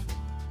love.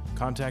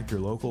 Contact your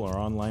local or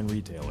online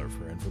retailer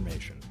for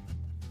information.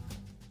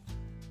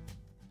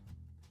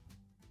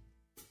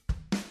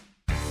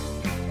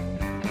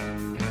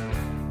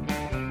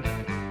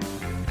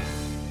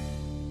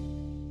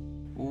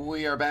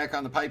 We are back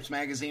on the Pipes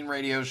Magazine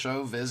radio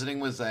show,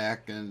 visiting with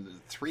Zack, and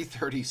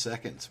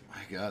 3:30.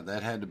 My God,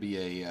 that had to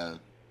be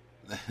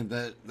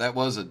that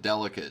was a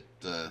delicate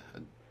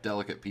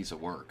piece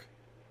of work.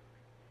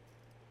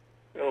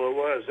 Well, it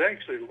was. I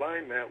actually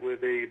lined that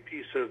with a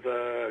piece of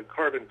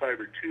carbon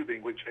fiber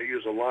tubing, which I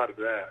use a lot of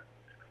that.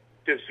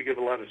 It tends to give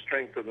a lot of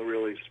strength on the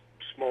really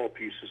small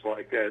pieces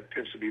like that. It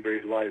tends to be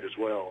very light as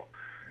well.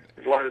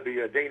 A lot of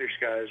the Danish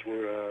guys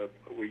were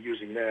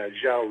using that.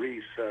 Zhao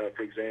Reese,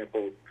 for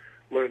example,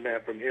 learned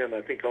that from him.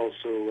 I think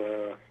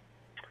also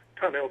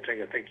Continental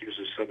Tank, I think,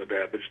 uses some of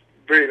that, but it's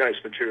very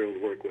nice material to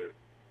work with.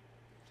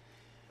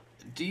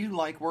 Do you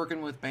like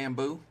working with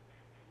bamboo?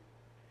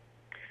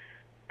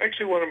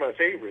 Actually, one of my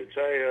favorites.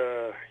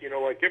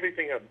 Like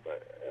everything I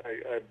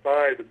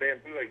buy, the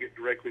bamboo I get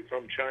directly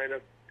from China.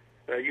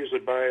 I usually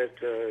buy it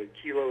a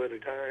kilo at a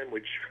time,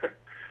 which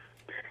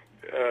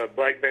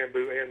black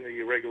bamboo and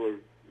the regular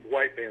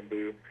white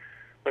bamboo.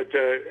 But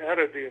out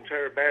of the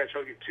entire batch,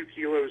 I'll get 2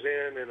 kilos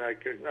in, and I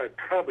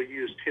probably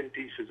use 10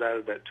 pieces out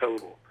of that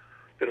total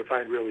that I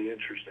find really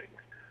interesting.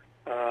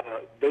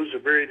 Those are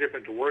very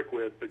different to work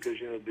with because,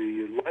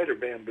 the lighter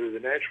bamboo, the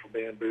natural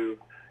bamboo,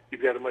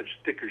 you've got a much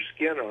thicker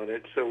skin on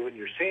it. So when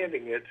you're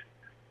sanding it,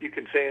 you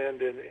can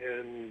sand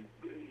and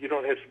you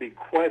don't have to be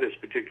quite as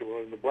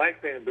particular. In the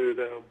black bamboo,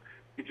 though,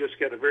 you just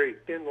got a very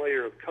thin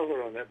layer of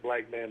color on that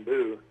black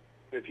bamboo.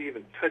 If you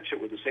even touch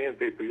it with a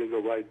sandpaper, you'll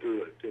go right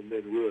through it and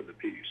then ruin the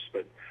piece.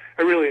 But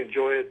I really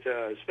enjoy it,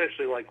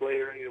 especially like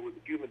layering it with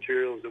a few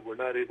materials that we're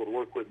not able to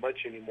work with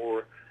much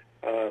anymore,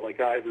 like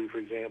ivory, for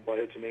example. I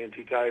had some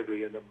antique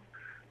ivory in them.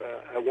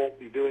 I won't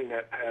be doing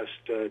that past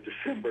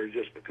December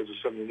just because of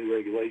some of the new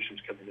regulations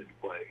coming into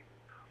play.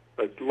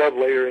 But love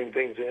layering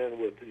things in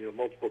with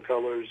multiple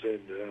colors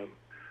and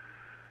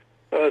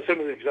some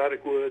of the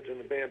exotic woods and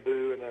the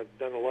bamboo, and I've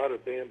done a lot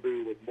of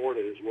bamboo with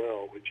mortar as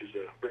well, which is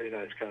a very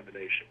nice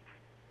combination.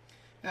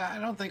 Yeah, I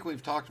don't think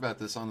we've talked about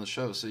this on the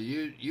show. So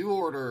you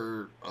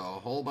order a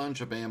whole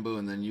bunch of bamboo,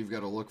 and then you've got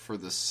to look for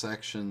the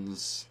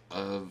sections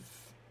of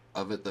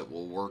it that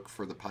will work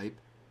for the pipe?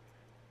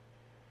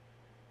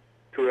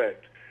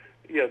 Correct.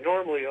 Yeah,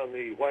 normally on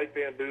the white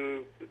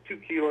bamboo, 2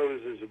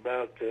 kilos is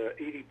about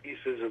 80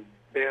 pieces of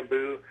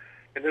bamboo,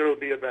 and there will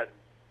be about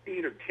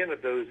 8 or 10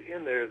 of those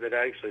in there that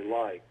I actually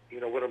like.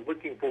 What I'm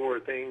looking for are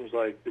things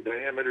like the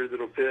diameter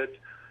that'll fit,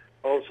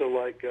 also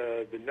like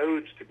the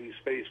nodes to be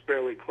spaced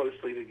fairly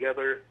closely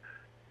together.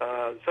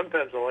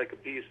 Sometimes I like a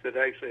piece that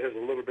actually has a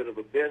little bit of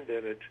a bend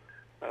in it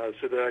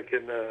so that I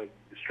can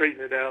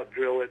straighten it out,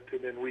 drill it,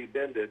 and then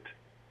rebend it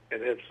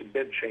and have some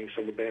bend shanks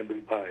on the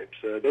bamboo pipes.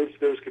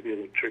 Those could be a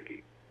little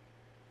tricky.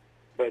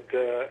 But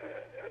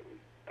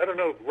I don't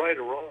know if right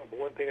or wrong, but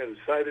one thing I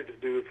decided to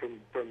do from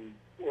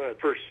when I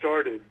first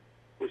started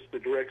was to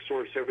direct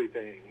source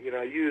everything.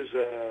 I use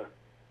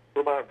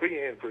Vermont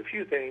freehand for a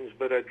few things,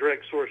 but I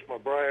direct source my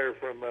briar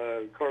from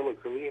Carlo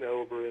Collina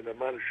over in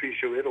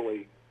Montetricio,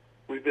 Italy.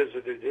 We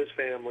visited his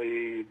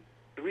family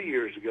 3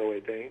 years ago, I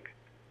think.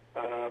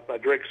 I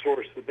direct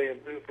source the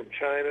bamboo from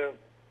China.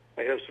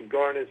 I have some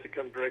garnets that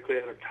come directly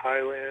out of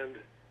Thailand.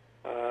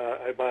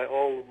 I buy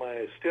all of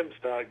my stem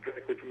stock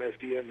directly from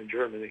SDM in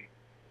Germany.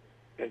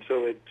 And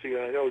so I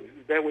know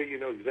that way you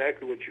know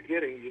exactly what you're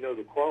getting, you know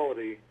the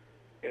quality.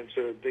 And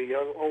so the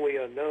only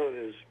unknown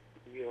is,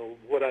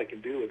 what I can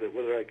do with it,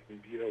 whether I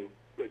can,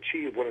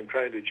 achieve what I'm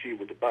trying to achieve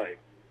with the pipe.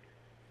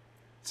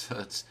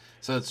 So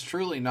it's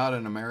truly not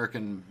an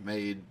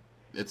American-made,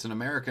 it's an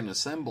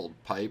American-assembled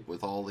pipe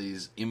with all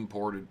these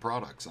imported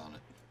products on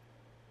it.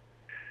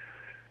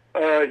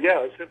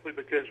 Yeah, simply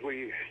because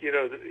we,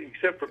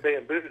 except for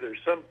bamboo, there's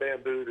some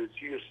bamboo that's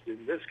used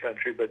in this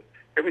country, but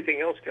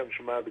everything else comes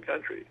from out of the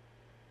country.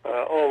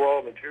 All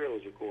raw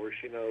materials, of course.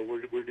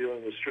 We're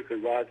dealing with strictly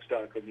rod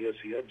stock on the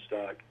SEM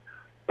stock.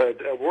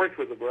 But I've worked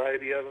with a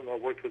variety of them.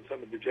 I've worked with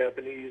some of the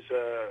Japanese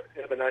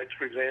ebonites,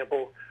 for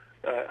example.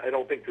 I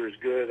don't think they're as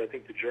good. I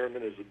think the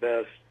German is the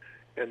best.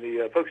 And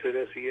the folks at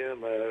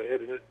SEM, I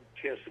had a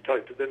chance to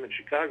talk to them in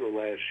Chicago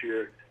last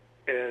year.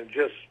 And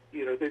just,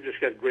 they've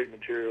just got great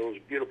materials,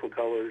 beautiful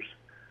colors,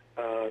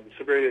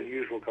 some very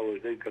unusual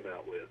colors they've come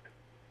out with.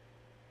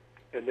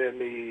 And then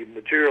the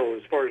material,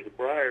 as far as the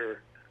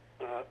briar,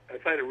 I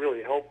find it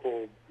really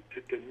helpful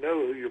to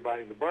know who you're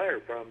buying the briar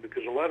from,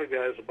 because a lot of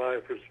guys will buy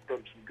from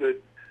some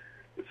good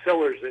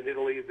sellers in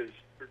Italy that's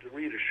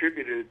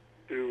redistributed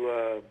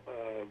through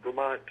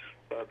Vermont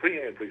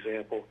freehand, for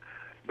example.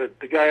 But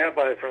the guy I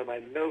buy from, I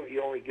know he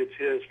only gets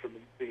his from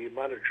the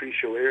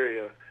Montetricio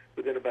area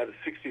within about a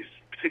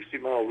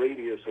 60-mile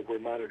radius of where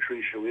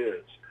Montetricio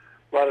is.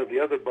 A lot of the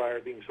other briar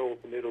being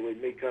sold from Italy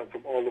may come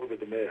from all over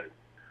the Med.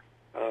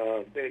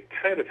 It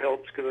kind of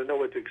helps because I know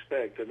what to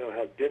expect. I know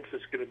how dense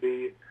it's going to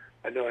be.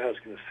 I know how it's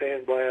going to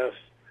sandblast.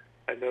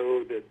 I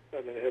know that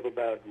I'm going to have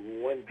about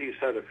 1 piece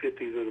out of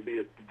 50 that will be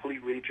a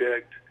complete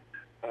reject.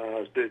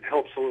 It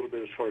helps a little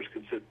bit as far as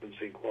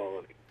consistency and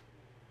quality.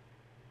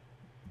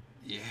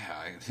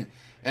 Yeah,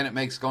 and it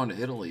makes going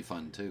to Italy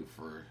fun, too,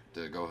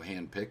 to go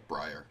hand-pick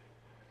briar.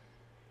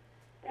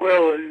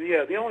 Well,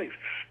 yeah, the only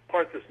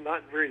part that's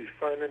not very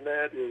fun in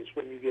that is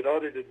when you get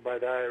audited by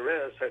the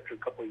IRS after a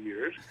couple of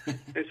years.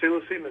 They say,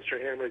 let's see,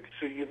 Mr. Hamric,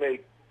 so you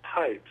make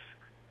pipes.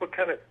 What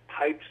kind of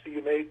pipes do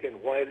you make,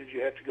 and why did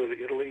you have to go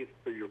to Italy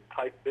for your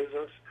pipe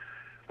business?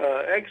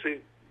 Actually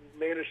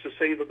managed to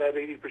save about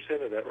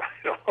 80% of that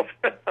write-off.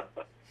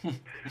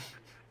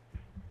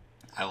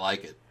 I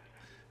like it.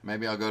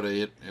 Maybe I'll go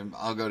to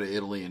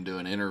Italy and do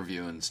an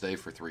interview and stay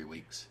for 3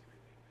 weeks.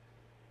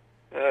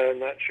 I'm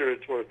not sure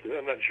it's worth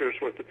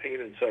the pain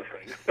and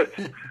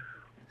suffering.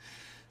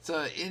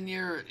 So in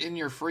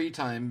your free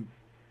time,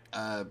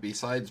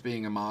 besides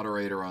being a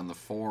moderator on the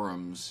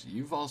forums,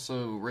 you've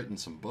also written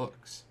some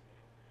books.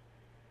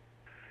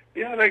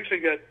 Yeah, I've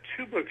actually got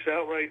 2 books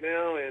out right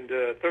now and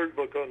a 3rd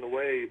book on the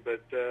way,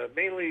 but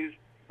mainly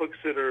books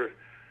that are,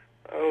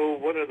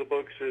 one of the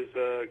books is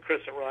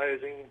Crescent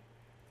Rising.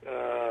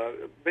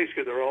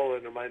 Basically, they're all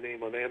under my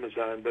name on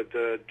Amazon, but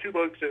 2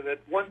 books, and at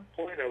one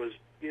point I was,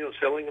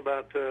 selling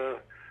about,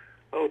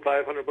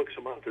 500 books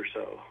a month or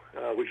so,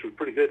 which was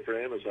pretty good for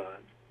Amazon.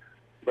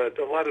 But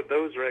a lot of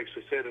those are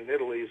actually set in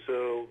Italy,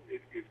 so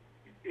if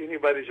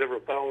anybody's ever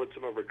followed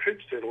some of our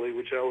trips to Italy,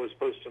 which I always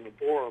post on the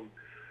forum,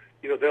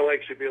 they'll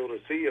actually be able to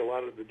see a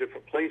lot of the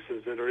different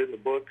places that are in the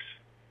books,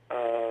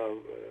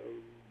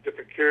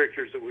 different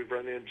characters that we've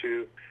run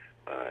into.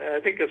 And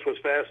I think that's what's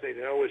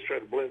fascinating. I always try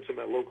to blend some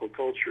of that local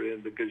culture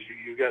in because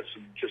you got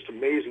some just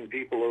amazing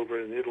people over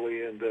in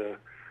Italy, and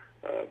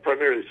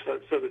primarily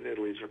southern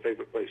Italy is our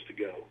favorite place to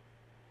go.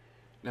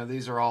 Now,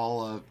 these are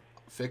all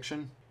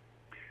fiction?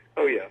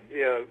 Oh, yeah,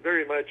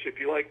 very much. If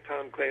you like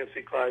Tom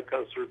Clancy, Clive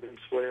Cussler,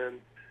 Vince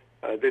Flynn,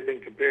 they've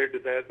been compared to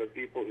that by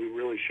people who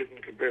really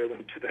shouldn't compare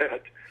them to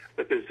that,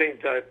 but the same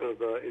type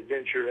of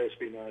adventure,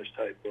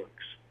 espionage-type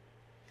books.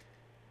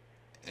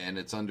 And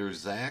it's under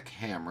Zack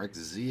Hamric,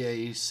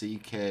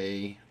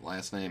 Z-A-C-K,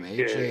 last name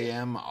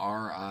H-A-M-R-I-C,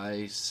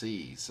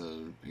 so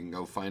you can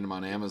go find them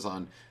on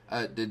Amazon.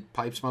 Did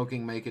pipe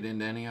smoking make it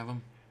into any of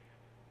them?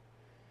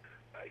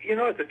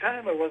 At the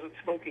time I wasn't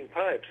smoking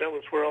pipes. That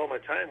was where all my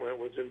time went,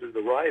 was into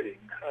the writing.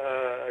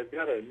 I've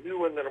got a new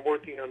one that I'm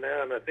working on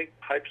now, and I think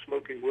pipe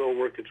smoking will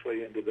work its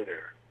way into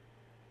there.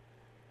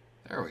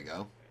 There we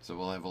go. So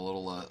we'll have a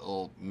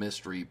little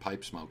mystery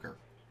pipe smoker.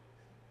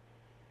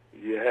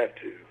 You have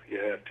to.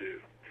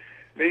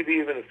 Maybe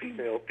even a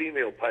female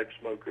pipe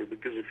smoker,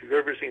 because if you've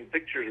ever seen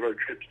pictures of our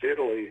trips to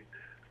Italy,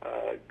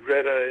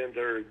 Greta and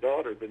her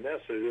daughter,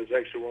 Vanessa, who is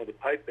actually one of the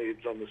pipe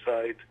babes on the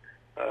site,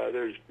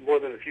 there's more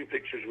than a few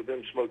pictures with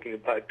them smoking a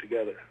pipe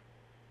together,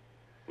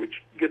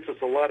 which gets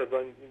us a lot of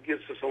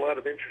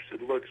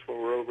interested looks when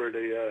we're over at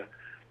a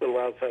little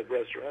outside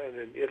restaurant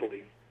in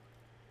Italy.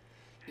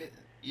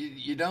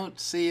 You don't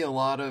see a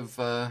lot of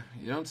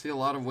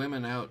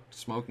women out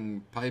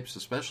smoking pipes,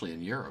 especially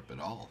in Europe, at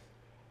all.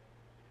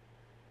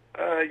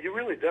 You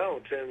really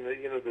don't, and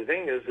the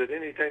thing is that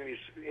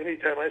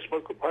anytime I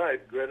smoke a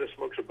pipe, Greta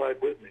smokes a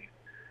pipe with me.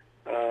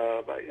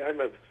 I'm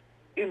a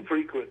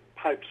infrequent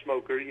pipe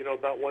smoker,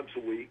 about once a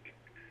week.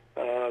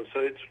 So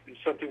it's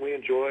something we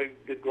enjoy.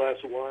 Good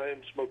glass of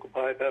wine, smoke a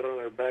pipe out on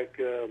our back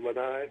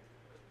lanai.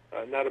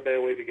 Not a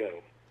bad way to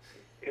go.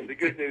 And the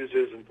good news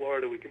is in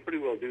Florida we can pretty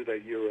well do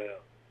that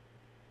year-round.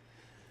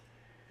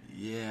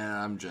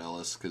 Yeah, I'm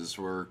jealous because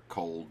we're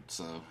cold,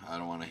 so I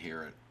don't want to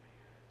hear it.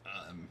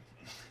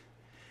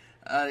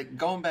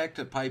 Going back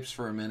to pipes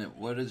for a minute,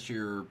 what does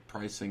your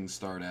pricing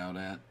start out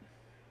at?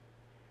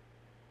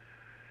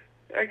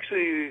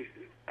 Actually,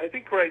 I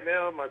think right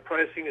now my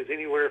pricing is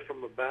anywhere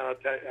from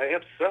about, I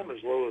have some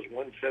as low as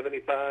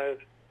 $175.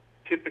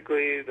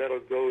 Typically, that'll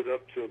go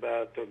up to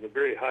about, on the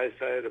very high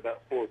side,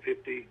 about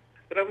 $450.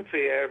 But I would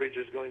say average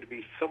is going to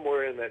be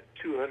somewhere in that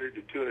 $200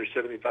 to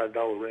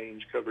 $275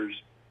 range.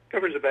 Covers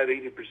about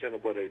 80%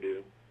 of what I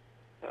do.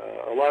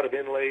 A lot of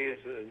inlays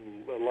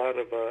and a lot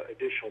of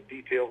additional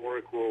detail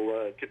work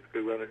will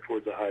typically run it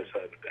towards the high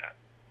side of that.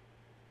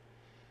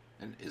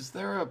 And is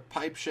there a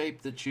pipe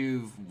shape that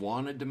you've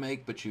wanted to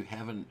make but you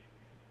haven't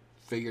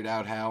figured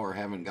out how or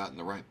haven't gotten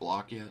the right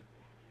block yet?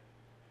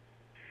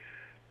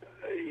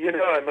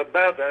 I'm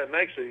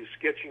actually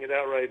sketching it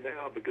out right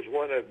now, because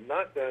one I've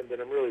not done that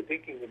I'm really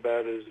thinking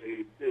about is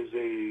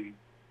a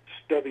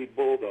stubby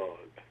bulldog.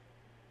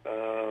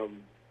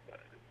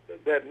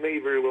 That may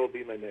very well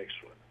be my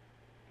next one.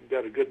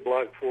 Got a good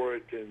block for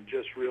it, and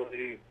just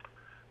really,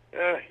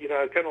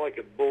 I kind of like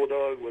a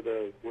bulldog with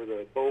a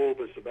bulb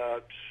that's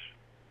about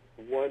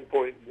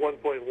 1.1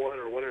 or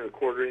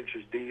 1.25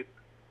 inches deep.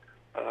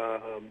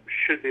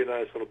 Should be a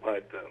nice little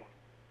pipe, though.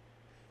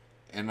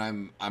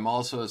 And I'm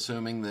also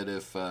assuming that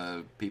if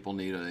people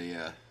need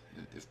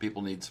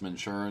some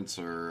insurance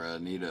or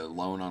need a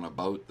loan on a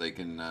boat, they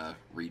can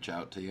reach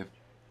out to you.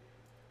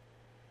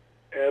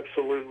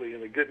 Absolutely,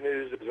 and the good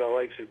news is I'll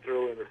actually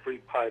throw in a free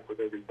pipe with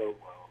every boat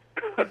loan.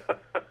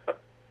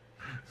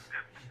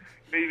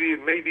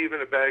 maybe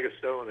even a bag of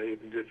stone,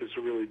 even if it's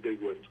a really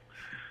big one.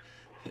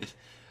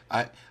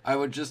 I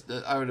would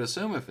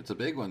assume if it's a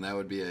big one, that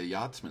would be a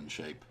yachtsman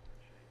shape.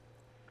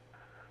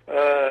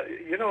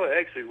 It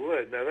actually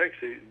would. Now,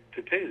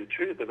 to tell you the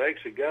truth, I've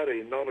actually got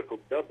a nautical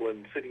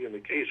Dublin sitting in the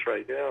case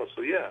right now.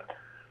 So yeah,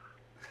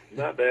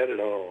 not bad at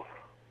all.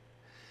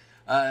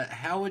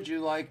 How would you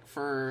like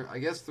I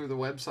guess through the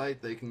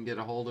website they can get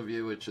a hold of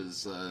you, which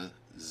is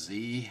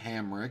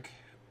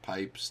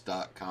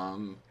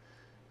zhamricpipes.com.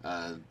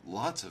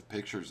 Lots of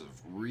pictures of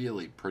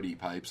really pretty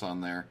pipes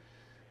on there.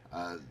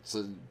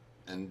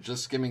 And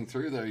just skimming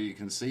through there, you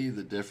can see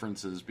the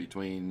differences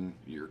between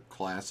your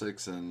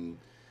classics and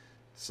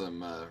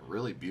some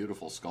really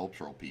beautiful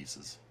sculptural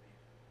pieces.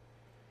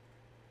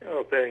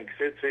 Oh, thanks.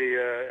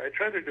 I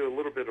try to do a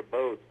little bit of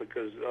both,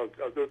 because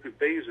I'll go through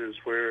phases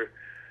where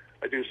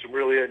I do some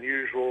really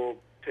unusual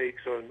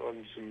takes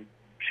on some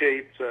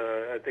shapes.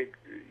 I think,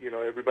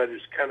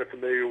 everybody's kind of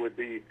familiar with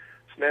the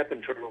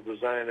snapping turtle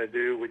design I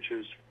do, which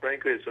is,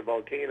 frankly, it's a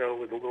volcano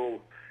with a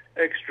little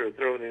extra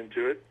thrown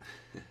into it.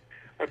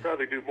 I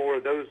probably do more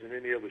of those than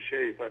any other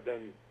shape. I've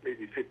done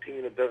maybe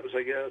 15 of those,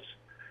 I guess.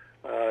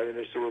 And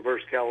there's the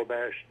reverse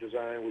calabash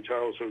design, which I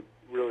also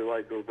really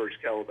like the reverse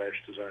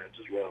calabash designs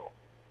as well.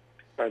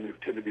 I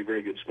tend to be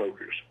very good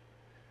smokers.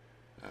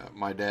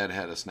 My dad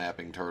had a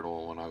snapping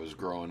turtle when I was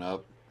growing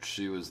up.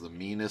 She was the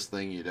meanest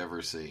thing you'd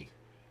ever see.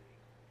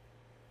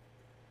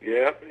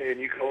 Yeah, and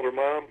you called her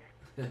mom?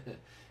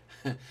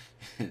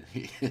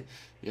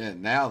 Yeah,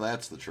 now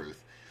that's the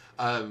truth.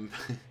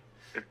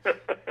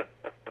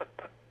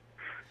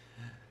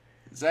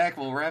 Zach,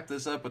 we'll wrap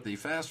this up with the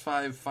Fast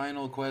 5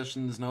 final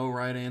questions. No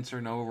right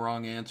answer, no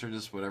wrong answer,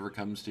 just whatever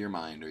comes to your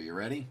mind. Are you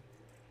ready?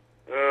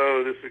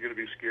 Oh, this is going to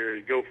be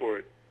scary. Go for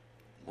it.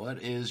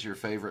 What is your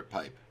favorite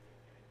pipe?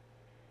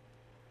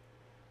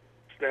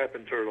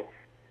 Snapping turtle.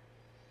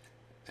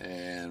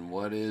 And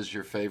what is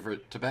your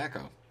favorite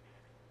tobacco?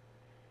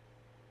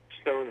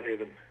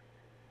 Stonehaven.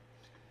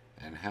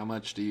 And how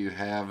much do you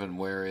have and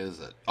where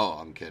is it? Oh,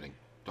 I'm kidding.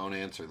 Don't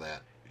answer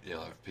that.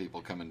 You'll have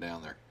people coming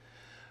down there.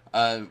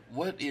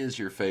 What is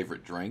your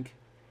favorite drink?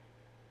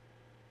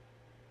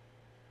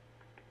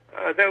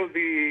 That would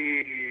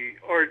be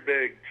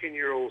Ardbeg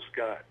 10-year-old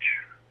Scotch.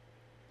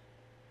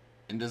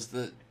 And does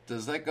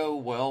that go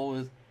well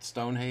with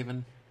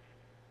Stonehaven?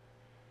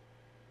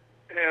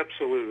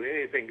 Absolutely.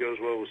 Anything goes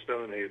well with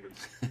Stonehaven.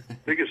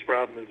 Biggest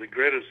problem is that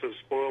Greta's so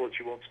spoiled that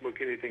she won't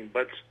smoke anything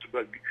but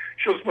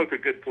she'll smoke a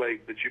good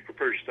flake, but she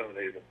prefers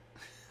Stonehaven.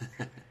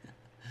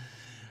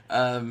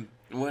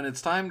 When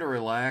it's time to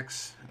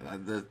relax,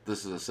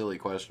 this is a silly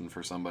question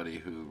for somebody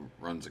who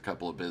runs a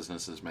couple of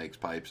businesses, makes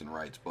pipes, and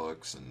writes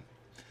books. And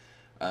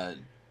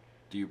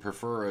do you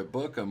prefer a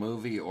book, a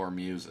movie, or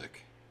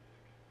music?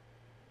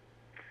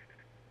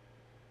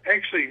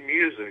 Actually,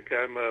 music.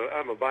 I'm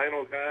a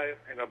vinyl guy,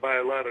 and I buy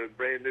a lot of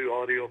brand new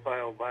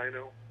audiophile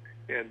vinyl,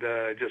 and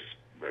I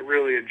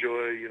really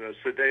enjoy,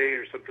 Sade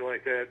or something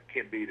like that.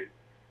 Can't beat it.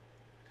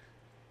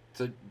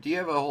 So, do you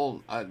have a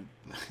whole?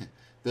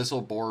 This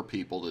will bore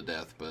people to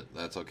death, but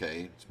that's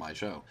okay. It's my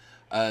show.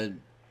 Do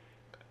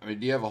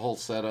you have a whole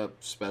setup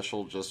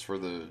special just for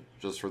the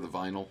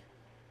vinyl?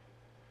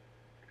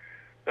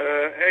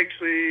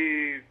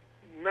 Actually,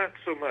 not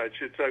so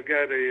much. I've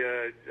got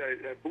I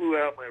blew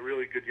out my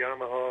really good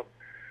Yamaha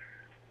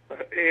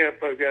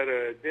amp. I've got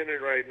a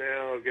Denon right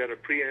now. I've got a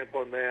preamp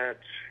on that,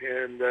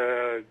 and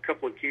a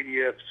couple of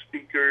KDF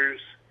speakers.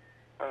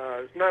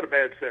 It's not a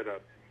bad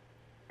setup.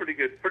 Pretty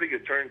good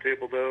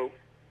turntable though.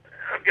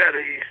 I've got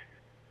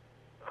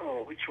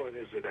which one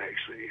is it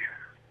actually?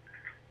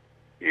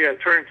 Yeah,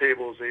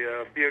 turntables,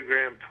 a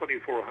Biogram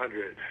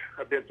 2400.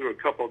 I've been through a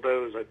couple of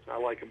those. I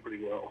like them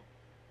pretty well.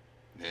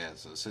 Yeah,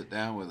 so sit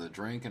down with a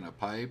drink and a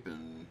pipe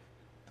and...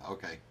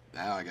 Okay,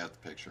 now I got the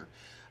picture.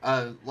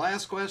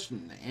 Last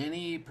question.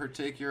 Any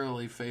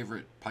particularly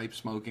favorite pipe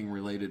smoking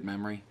related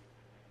memory?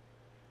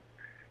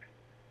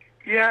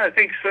 Yeah, I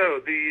think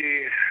so.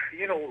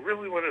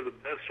 Really one of the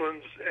best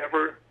ones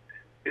ever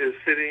is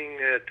sitting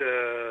at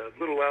a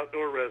little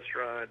outdoor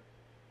restaurant,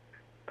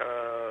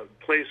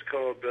 place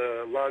called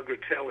La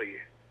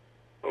Gratelli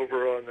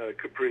over on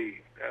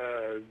Capri.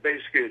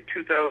 Basically a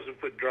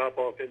 2,000-foot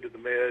drop-off into the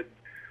Med.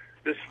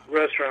 This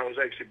restaurant was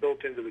actually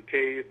built into the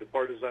cave. The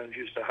partisans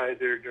used to hide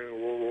there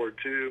during World War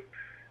II.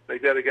 They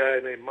got a guy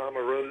named Mama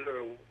Rosa,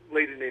 or a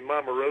lady named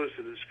Mama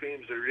Rosa that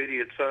screams their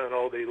idiot son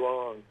all day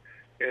long.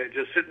 And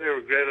just sitting there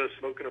with Greta,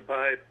 smoking a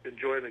pipe,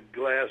 enjoying a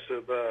glass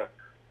of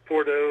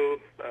Porto,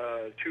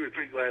 2 or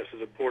 3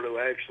 glasses of Porto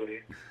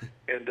actually,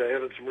 and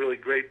having some really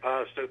great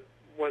pasta.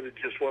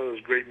 Just one of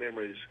those great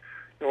memories.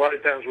 And a lot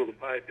of times with a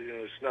pipe,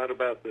 it's not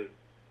about the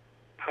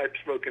pipe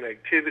smoking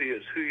activity,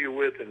 it's who you're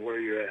with and where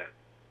you're at.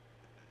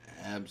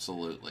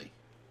 Absolutely.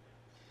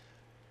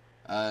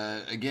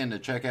 Again, to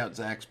check out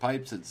Zack's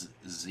pipes, it's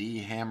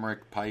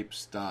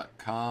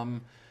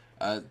zhamricpipes.com.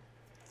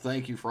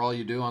 Thank you for all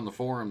you do on the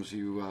forums.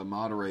 You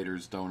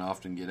moderators don't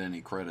often get any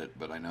credit,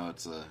 but I know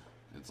it's a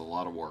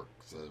lot of work,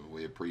 so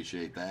we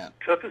appreciate that.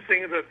 Toughest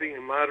thing about being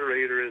a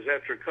moderator is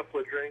after a couple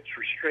of drinks,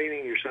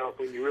 restraining yourself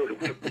when you really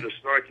want to put a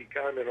snarky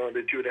comment on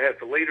that you would have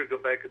to later go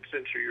back and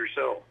censor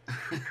yourself.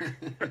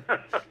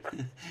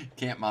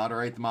 Can't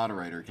moderate the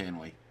moderator, can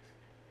we?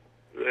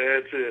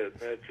 That's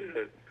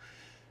it.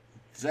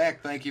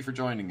 Zack, thank you for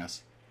joining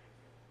us.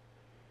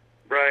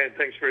 Brian,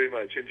 thanks very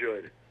much.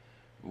 Enjoyed it.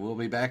 We'll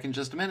be back in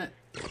just a minute.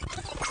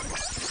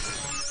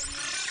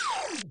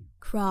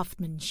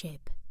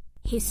 Craftsmanship,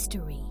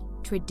 history,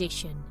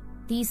 tradition.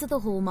 These are the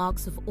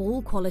hallmarks of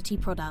all quality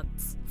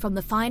products. From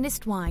the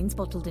finest wines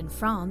bottled in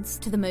France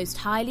to the most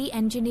highly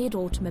engineered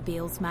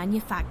automobiles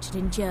manufactured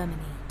in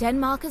Germany.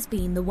 Denmark has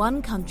been the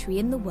one country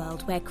in the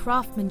world where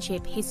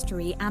craftsmanship,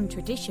 history and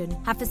tradition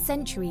have for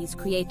centuries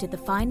created the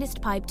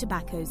finest pipe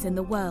tobaccos in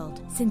the world.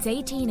 Since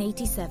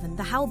 1887,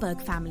 the Hallberg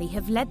family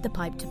have led the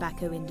pipe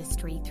tobacco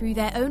industry through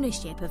their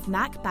ownership of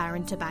Mac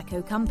Baren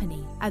Tobacco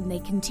Company, and they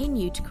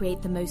continue to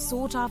create the most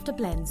sought-after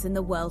blends in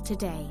the world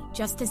today,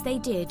 just as they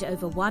did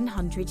over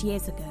 100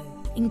 years ago.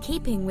 In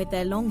keeping with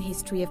their long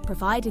history of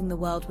providing the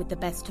world with the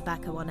best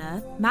tobacco on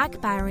earth, Mac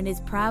Baren is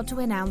proud to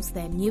announce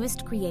their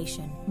newest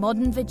creation,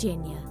 Modern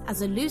Virginia,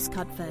 as a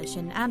loose-cut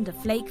version and a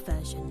flake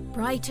version.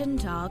 Bright and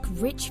dark,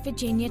 rich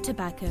Virginia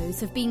tobaccos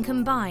have been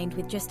combined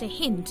with just a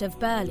hint of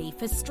burley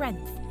for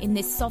strength in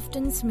this soft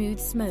and smooth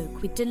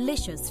smoke with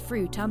delicious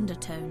fruit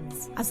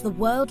undertones. As the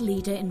world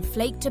leader in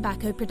flake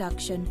tobacco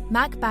production,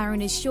 Mac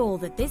Baren is sure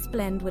that this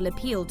blend will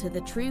appeal to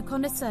the true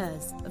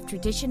connoisseurs of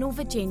traditional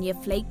Virginia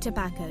flake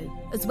tobacco,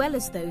 as well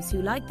as those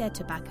who like their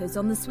tobaccos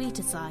on the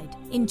sweeter side.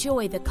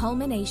 Enjoy the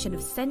culmination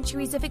of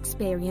centuries of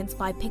experience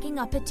by picking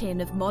up a tin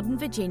of Modern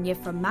Virginia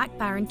from Mac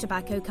Baren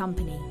Tobacco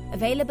Company.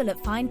 Available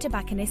at fine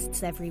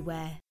tobacconists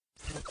everywhere.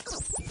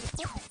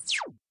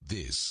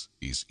 This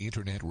is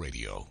Internet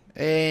Radio.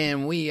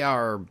 And we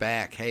are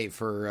back. Hey,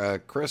 for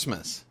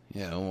Christmas,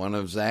 one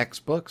of Zack's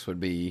books would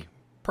be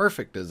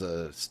perfect as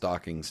a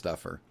stocking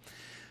stuffer.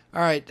 All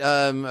right,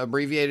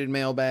 abbreviated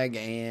mailbag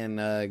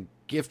and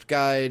gift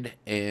guide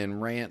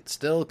and rant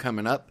still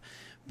coming up.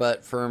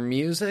 But for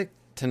music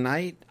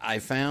tonight, I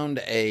found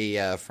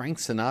a Frank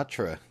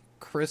Sinatra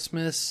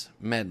Christmas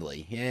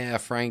medley. Yeah,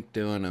 Frank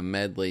doing a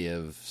medley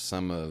of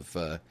some of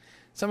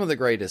the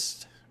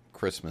greatest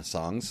Christmas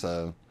songs.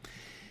 So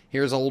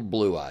here's Old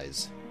Blue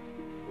Eyes.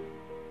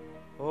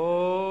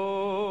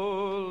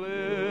 Oh,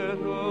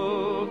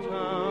 little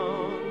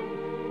town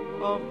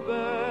of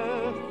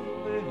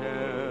Bethlehem,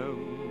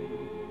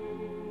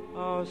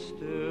 how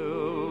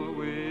still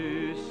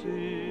we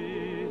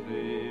see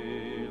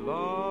thee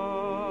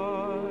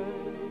lie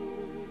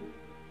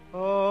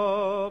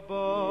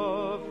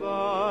above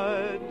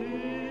thy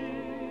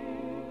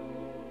deep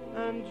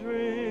and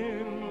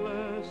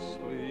dreamless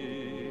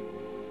sleep.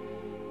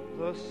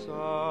 The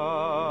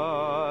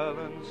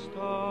silent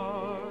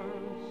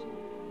stars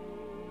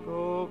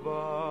go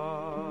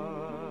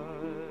by,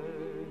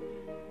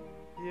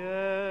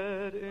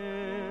 yet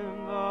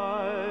in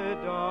thy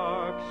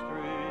dark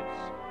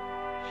streets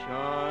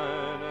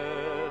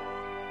shineth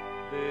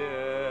the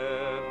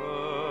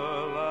everlasting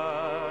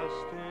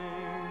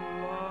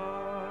light.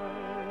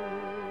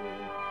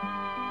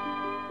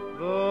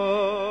 The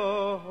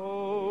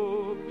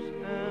hopes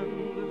and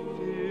the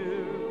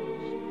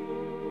fears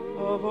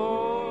of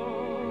all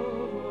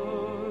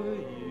the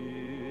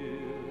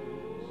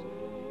years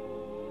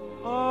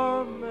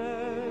are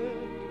met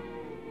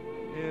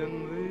in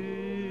thee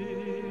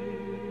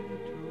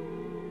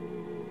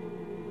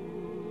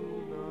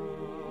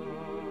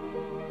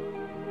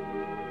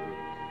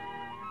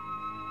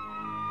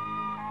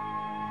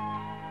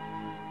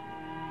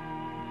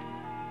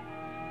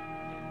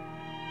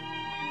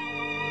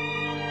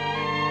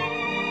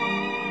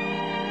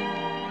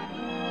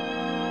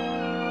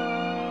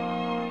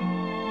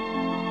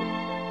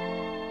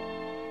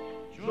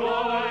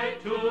Joy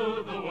to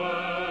the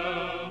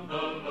world,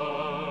 the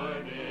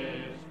Lord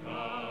is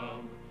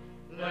come.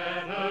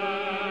 Let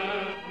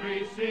earth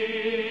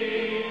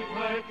receive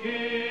her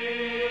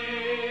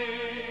King.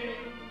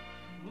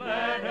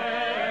 Let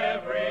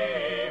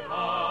every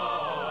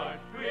heart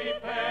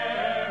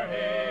prepare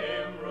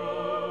him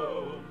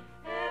room.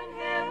 And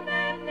hymn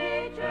and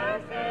nature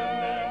sing.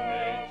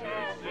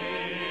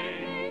 Nature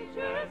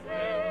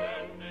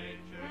sing.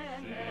 Nature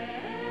sing.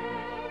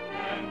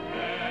 And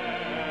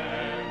heaven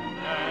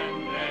and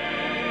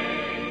nature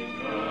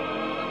sing.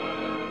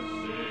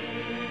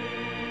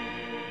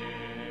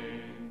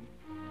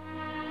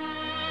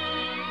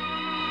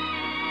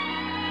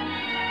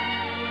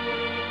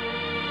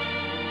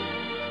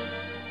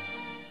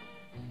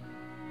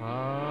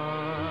 I'm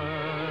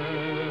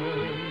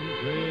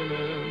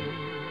dreaming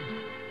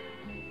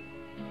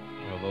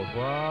of a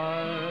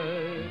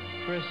white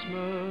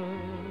Christmas,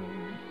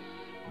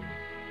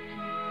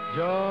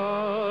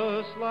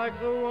 just like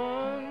the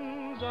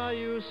ones I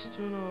used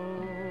to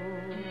know,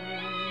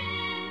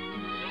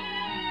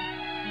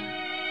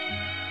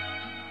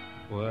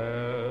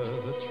 where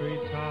the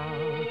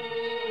treetops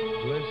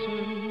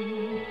glisten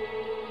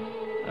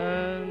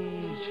and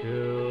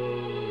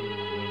children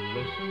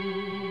listen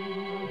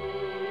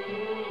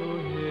to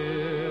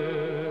hear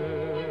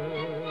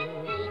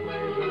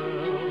sleigh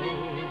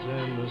bells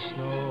in the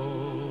snow.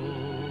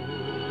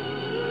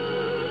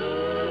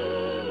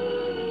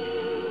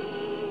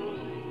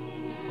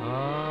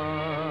 I'm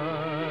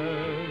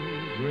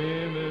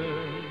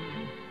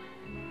dreaming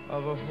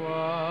of a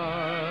white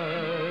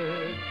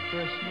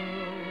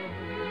Christmas,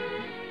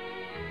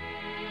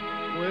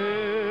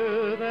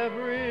 with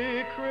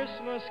every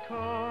Christmas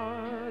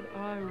card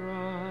I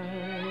write.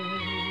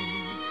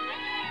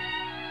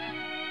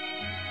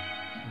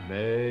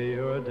 May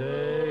your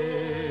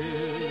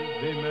days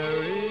be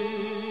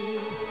merry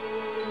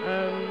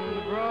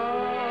and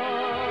bright.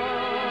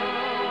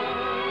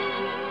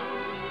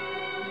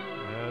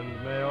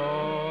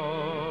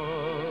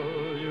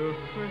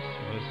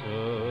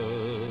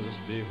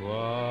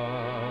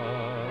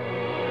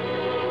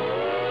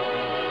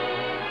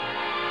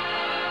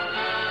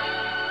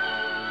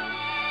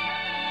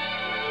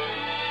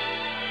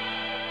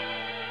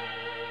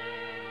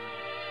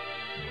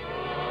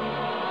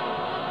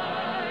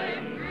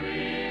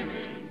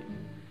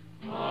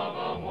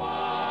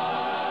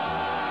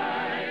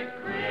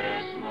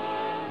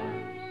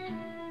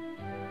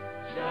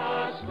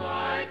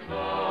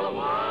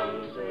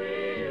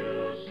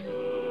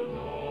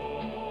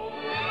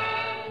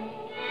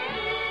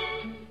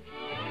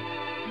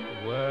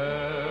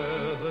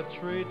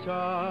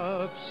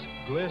 treetops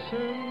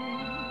glisten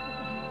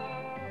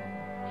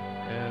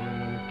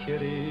and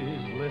kitties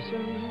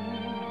listen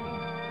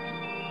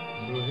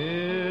to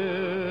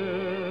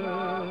hear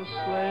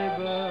sleigh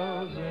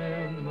bells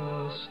in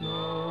the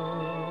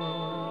snow.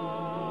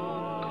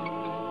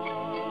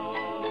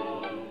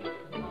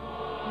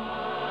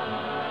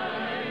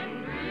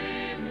 I'm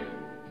dreaming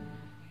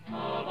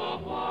of a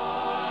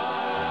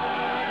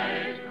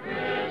white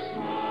Christmas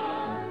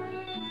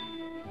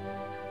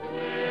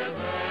with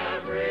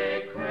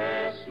every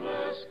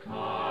Christmas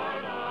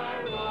card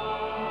I write.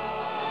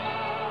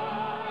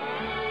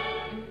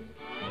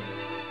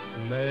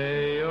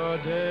 May your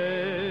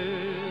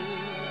days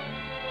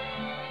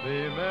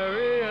be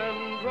merry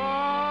and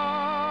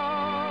bright,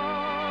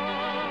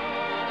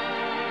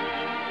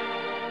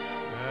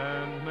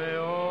 and may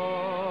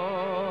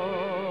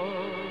all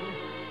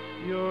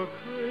your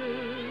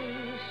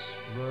Christmases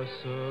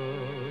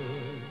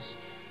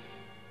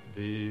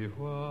be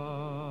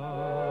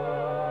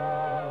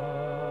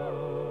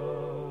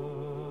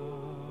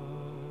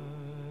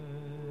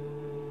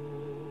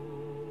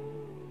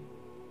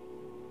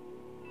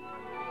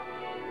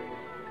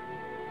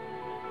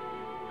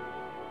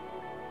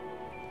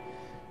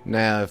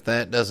Now, if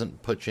that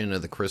doesn't put you into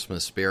the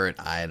Christmas spirit,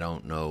 I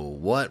don't know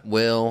what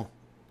will.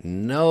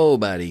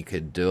 Nobody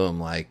could do them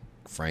like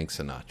Frank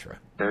Sinatra.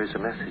 There is a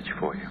message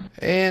for you.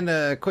 And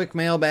a quick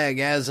mailbag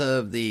as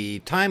of the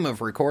time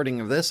of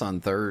recording of this on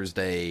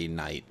Thursday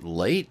night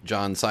late.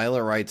 John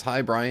Seiler writes,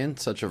 "Hi, Brian.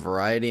 Such a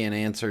variety in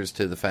answers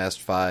to the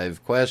Fast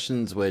 5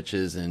 questions, which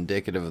is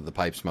indicative of the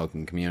pipe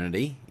smoking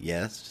community."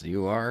 Yes,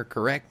 you are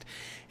correct.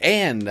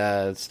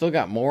 And still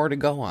got more to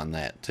go on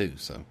that, too,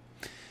 so...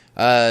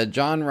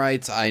 John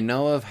writes, "I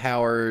know of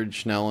Howard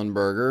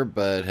Schnellenberger,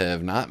 but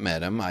have not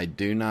met him. I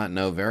do not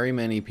know very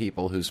many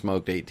people who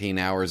smoked 18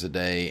 hours a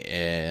day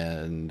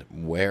and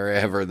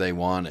wherever they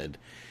wanted.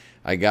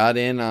 I got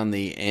in on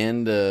the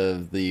end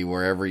of the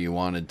wherever you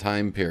wanted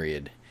time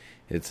period.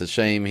 It's a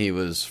shame he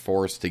was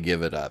forced to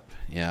give it up.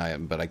 Yeah,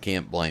 but I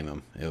can't blame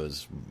him. It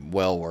was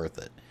well worth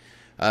it.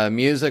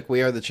 Music,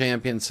 We Are the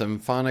Champions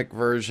symphonic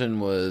version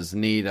was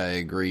neat. I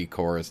agree,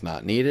 chorus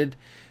not needed.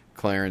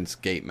 Clarence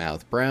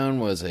Gatemouth Brown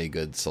was a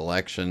good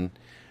selection.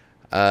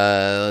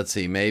 Let's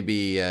see,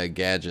 maybe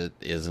Gadget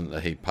isn't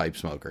a pipe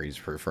smoker.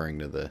 He's referring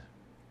to the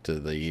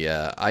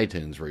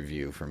iTunes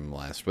review from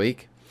last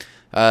week.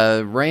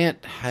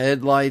 Rant,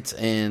 headlights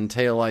and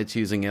taillights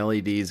using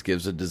LEDs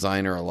gives a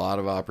designer a lot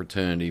of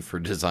opportunity for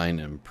design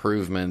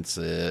improvements.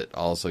 It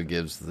also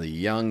gives the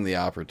young the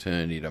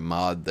opportunity to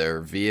mod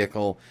their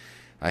vehicle.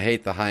 I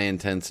hate the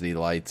high-intensity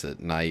lights at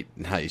night.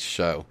 Nice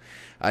show.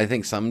 I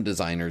think some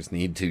designers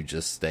need to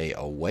just stay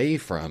away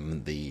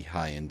from the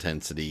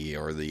high-intensity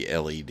or the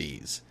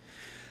LEDs.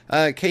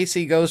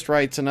 KC Ghost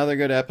writes, "Another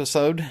good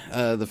episode.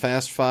 The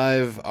Fast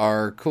 5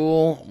 are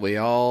cool. We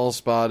all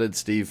spotted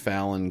Steve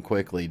Fallon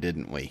quickly,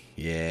 didn't we?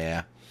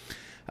 Yeah.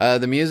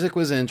 The music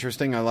was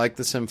interesting. I like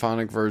the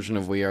symphonic version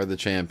of We Are the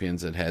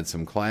Champions. It had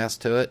some class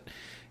to it.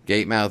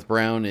 Gatemouth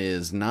Brown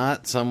is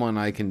not someone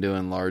I can do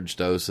in large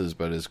doses,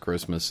 but his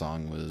Christmas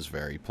song was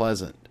very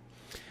pleasant.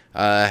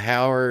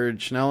 Howard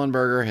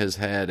Schnellenberger has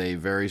had a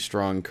very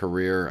strong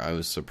career. I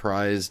was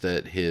surprised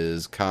at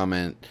his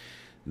comment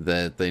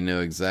that they knew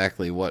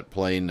exactly what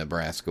play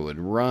Nebraska would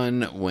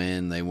run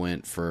when they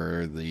went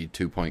for the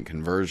 2-point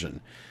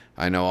conversion.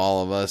 I know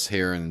all of us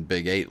here in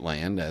Big 8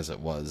 land, as it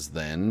was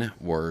then,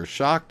 were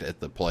shocked at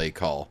the play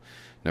call.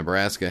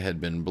 Nebraska had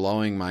been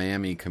blowing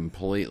Miami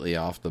completely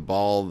off the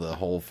ball the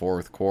whole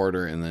fourth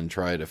quarter and then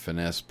tried to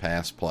finesse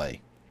pass play.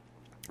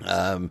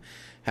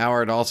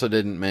 Howard also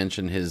didn't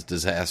mention his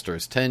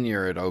disastrous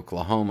tenure at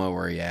Oklahoma,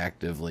 where he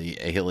actively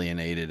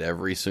alienated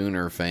every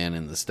Sooner fan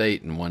in the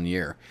state in 1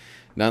 year.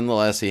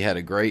 Nonetheless, he had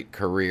a great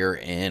career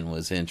and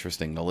was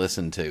interesting to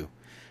listen to.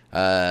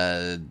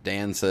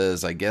 Dan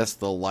says, I guess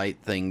the light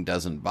thing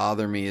doesn't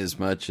bother me as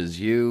much as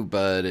you,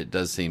 but it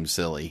does seem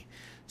silly.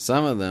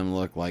 Some of them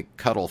look like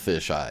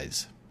cuttlefish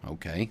eyes.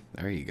 Okay,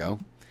 there you go.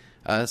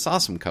 Saw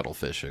some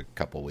cuttlefish a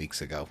couple weeks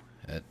ago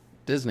at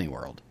Disney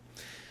World.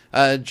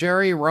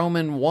 Jerry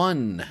Roman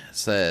 1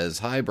 says,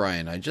 Hi,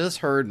 Brian. I just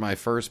heard my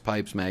first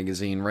Pipes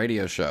Magazine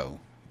radio show.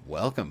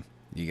 Welcome.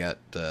 You got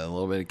a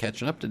little bit of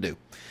catching up to do.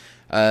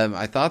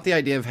 I thought the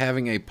idea of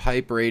having a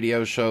pipe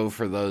radio show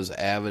for those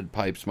avid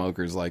pipe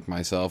smokers like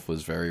myself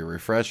was very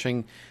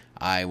refreshing.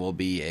 I will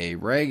be a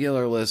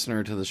regular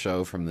listener to the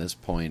show from this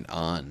point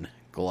on.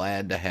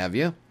 Glad to have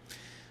you.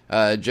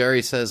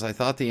 Jerry says, I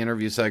thought the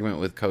interview segment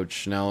with Coach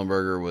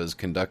Schnellenberger was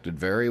conducted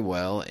very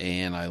well,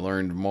 and I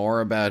learned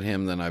more about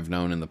him than I've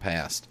known in the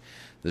past.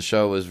 The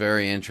show was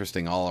very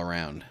interesting all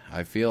around.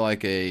 I feel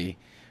like a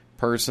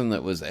person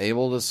that was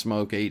able to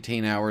smoke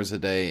 18 hours a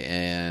day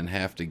and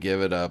have to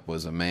give it up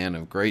was a man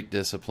of great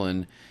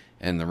discipline,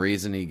 and the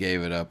reason he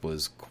gave it up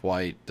was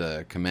quite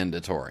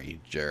commendatory,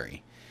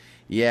 Jerry.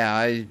 Yeah,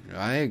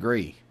 I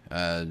agree.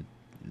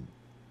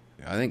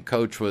 I think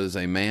Coach was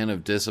a man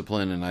of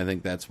discipline, and I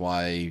think that's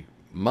why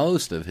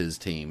most of his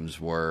teams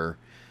were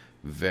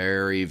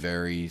very,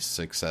 very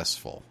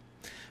successful.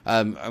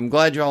 I'm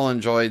glad you all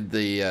enjoyed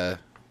the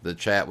the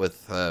chat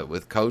with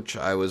Coach,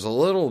 I was a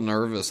little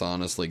nervous,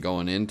 honestly,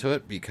 going into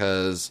it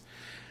because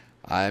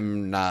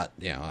I'm not,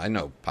 I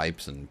know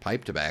pipes and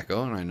pipe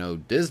tobacco, and I know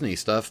Disney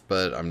stuff,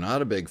 but I'm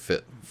not a big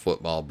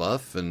football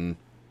buff, and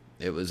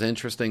it was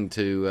interesting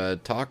to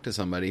talk to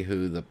somebody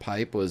who the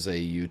pipe was a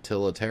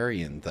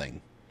utilitarian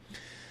thing.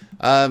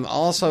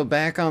 Also,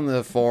 back on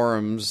the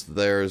forums,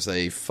 there's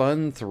a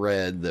fun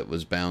thread that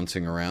was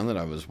bouncing around that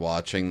I was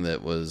watching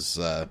that was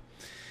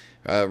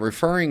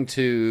referring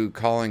to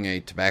calling a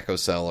tobacco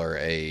seller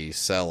a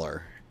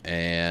seller,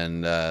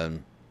 and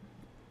I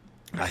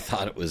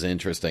thought it was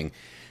interesting.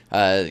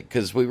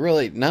 Because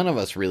none of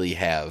us really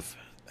have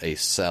a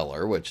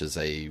cellar, which is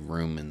a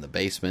room in the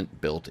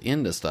basement built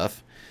into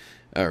stuff,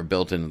 or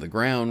built into the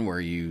ground where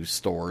you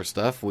store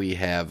stuff. We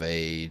have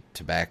a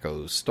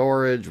tobacco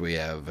storage. We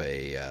have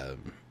a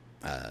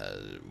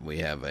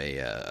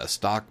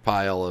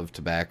stockpile of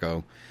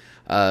tobacco.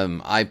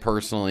 I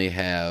personally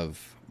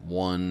have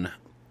one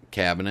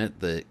cabinet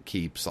that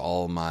keeps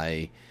all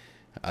my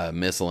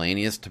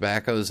miscellaneous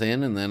tobaccos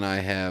in, and then I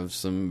have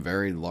some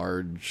very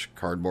large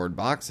cardboard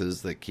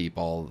boxes that keep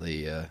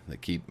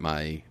keep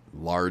my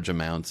large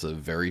amounts of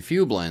very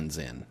few blends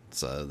in.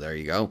 So there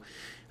you go.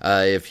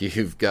 If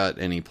you've got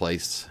any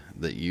place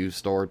that you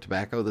store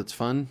tobacco that's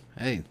fun,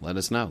 hey, let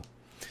us know.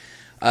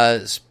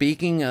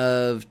 Speaking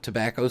of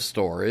tobacco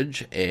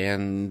storage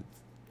and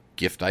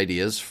gift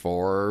ideas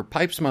for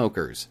pipe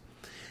smokers,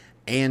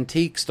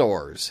 antique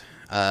stores,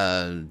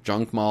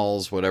 junk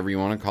malls, whatever you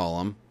want to call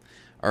them,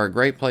 are a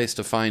great place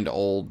to find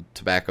old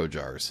tobacco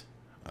jars.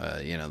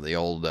 The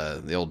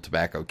old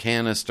tobacco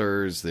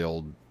canisters, the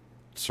old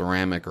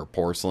ceramic or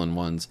porcelain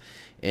ones,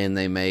 and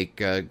they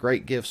make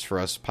great gifts for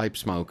us pipe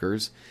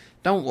smokers.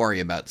 Don't worry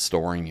about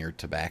storing your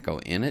tobacco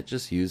in it,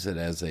 just use it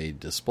as a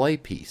display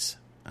piece.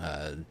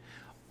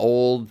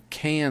 Old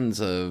cans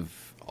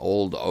of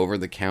old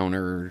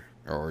over-the-counter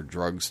or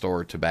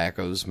drugstore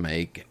tobaccos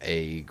make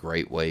a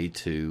great way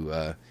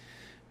to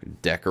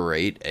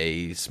decorate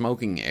a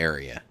smoking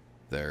area.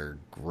 They're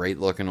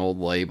great-looking old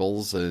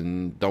labels,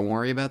 and don't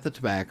worry about the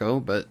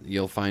tobacco, but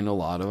you'll find a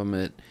lot of them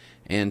at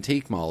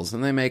antique malls,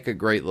 and they make a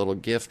great little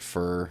gift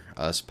for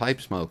us pipe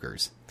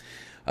smokers.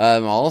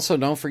 Also,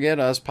 don't forget,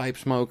 us pipe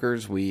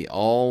smokers, we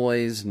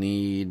always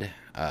need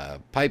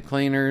pipe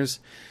cleaners.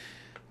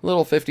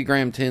 Little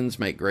 50-gram tins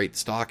make great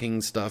stocking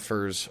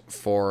stuffers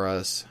for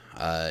us.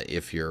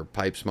 If your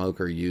pipe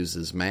smoker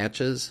uses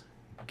matches,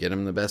 get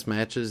them the best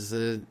matches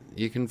that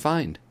you can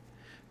find.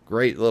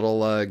 Great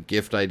little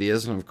gift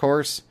ideas. And of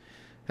course,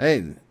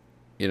 hey,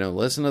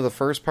 listen to the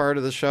first part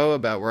of the show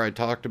about where I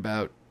talked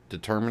about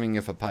determining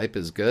if a pipe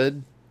is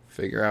good.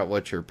 Figure out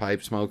what your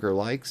pipe smoker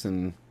likes,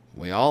 and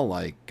we all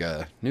like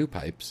new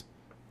pipes.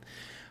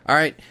 All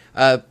right,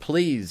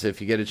 please, if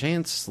you get a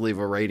chance, leave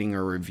a rating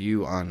or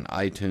review on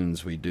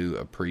iTunes. We do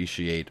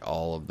appreciate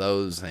all of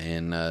those,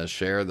 and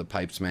share the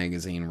Pipes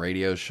Magazine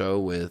radio show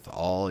with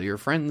all your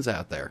friends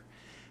out there.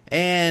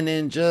 And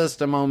in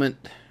just a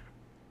moment,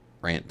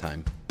 rant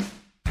time.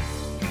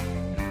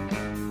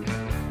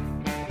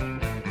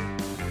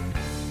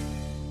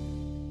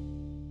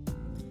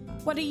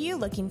 What are you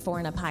looking for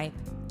in a pipe?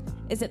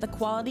 Is it the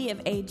quality of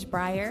aged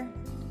briar?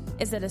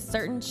 Is it a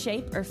certain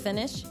shape or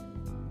finish?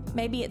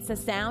 Maybe it's the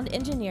sound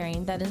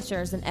engineering that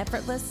ensures an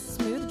effortless,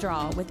 smooth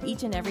draw with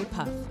each and every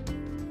puff.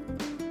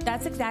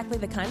 That's exactly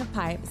the kind of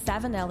pipe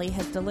Savinelli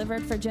has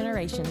delivered for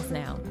generations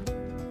now.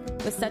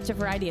 With such a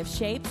variety of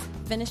shapes,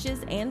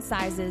 finishes, and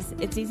sizes,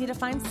 it's easy to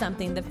find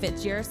something that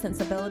fits your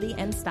sensibility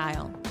and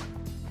style.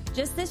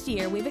 Just this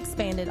year, we've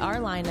expanded our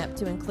lineup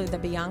to include the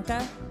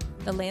Bianca,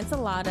 the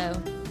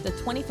Lancelotto, the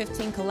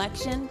 2015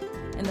 collection,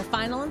 and the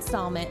final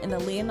installment in the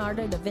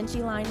Leonardo da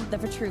Vinci line, the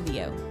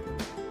Vitruvio.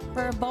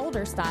 For a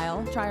bolder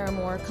style, try our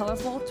more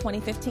colorful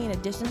 2015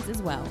 editions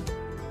as well.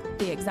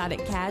 The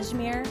exotic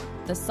cashmere,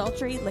 the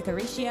sultry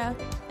licoricia,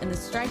 and the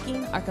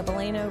striking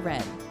arcobaleno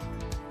red.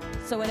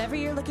 So whatever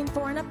you're looking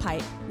for in a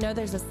pipe, know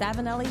there's a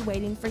Savinelli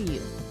waiting for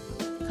you.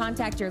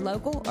 Contact your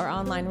local or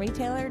online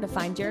retailer to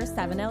find your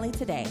Savinelli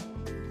today.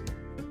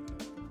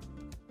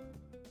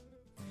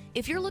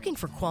 If you're looking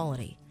for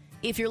quality,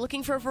 if you're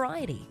looking for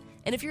variety,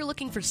 and if you're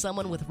looking for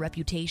someone with a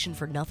reputation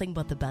for nothing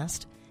but the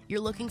best, you're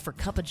looking for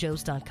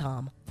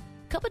cupofjoes.com.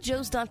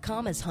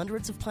 Cupofjoes.com has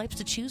hundreds of pipes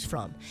to choose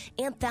from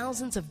and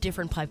thousands of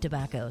different pipe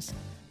tobaccos.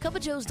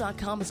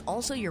 Cupofjoes.com is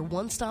also your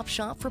one-stop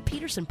shop for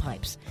Peterson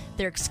pipes,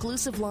 their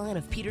exclusive line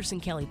of Peterson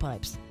Kelly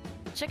pipes.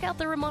 Check out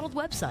their remodeled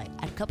website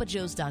at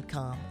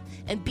cupofjoes.com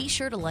and be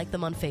sure to like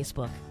them on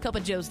Facebook.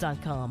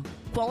 Cupofjoes.com.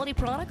 Quality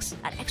products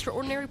at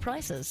extraordinary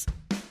prices.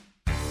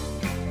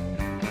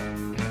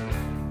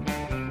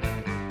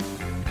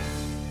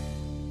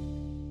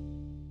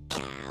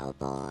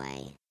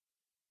 Cowboy.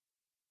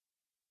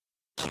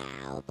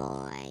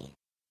 Cowboy.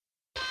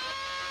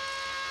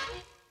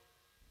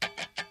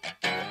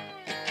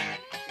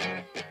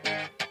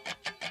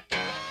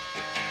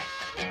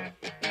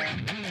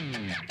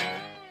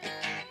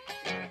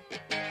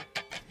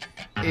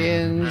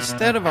 In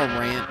instead of a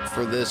rant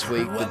for this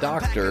week, the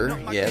doctor,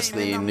 yes,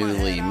 the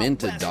newly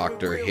minted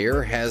doctor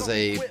here, has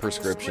a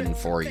prescription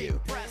for you.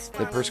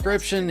 The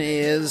prescription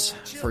is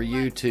for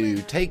you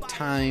to take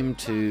time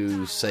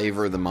to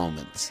savor the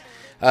moments.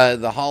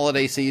 The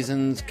holiday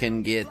seasons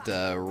can get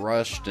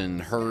rushed and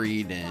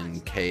hurried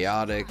and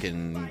chaotic,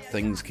 and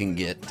things can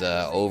get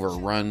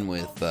overrun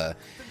with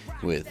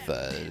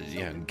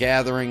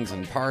gatherings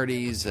and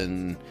parties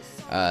and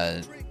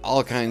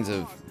all kinds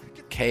of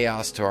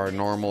chaos to our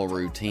normal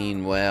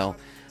routine. Well,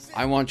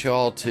 I want you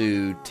all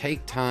to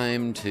take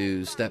time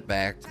to step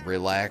back,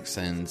 relax,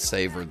 and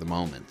savor the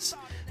moments.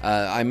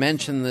 I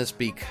mention this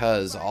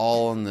because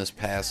all in this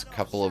past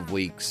couple of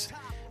weeks,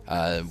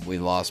 we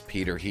lost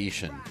Peter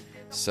Heeschen.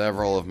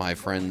 Several of my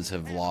friends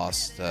have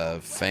lost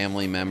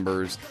family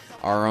members.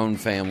 Our own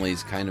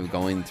family's kind of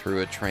going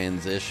through a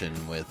transition,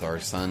 with our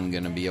son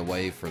going to be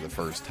away for the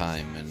first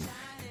time and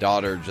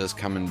daughter just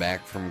coming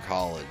back from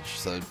college.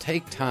 So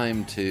take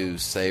time to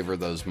savor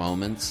those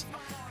moments.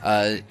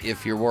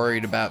 If you're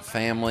worried about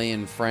family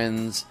and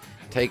friends,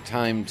 take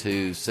time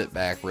to sit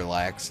back,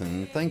 relax,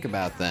 and think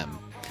about them.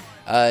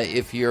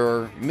 If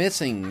you're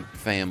missing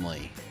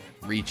family,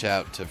 reach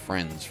out to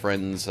friends.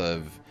 Friends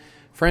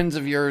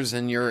of yours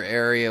in your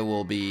area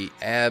will be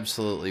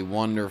absolutely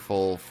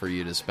wonderful for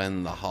you to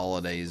spend the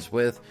holidays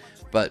with,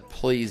 but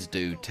please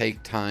do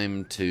take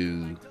time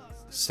to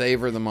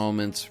savor the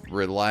moments,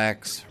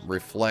 relax,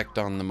 reflect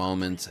on the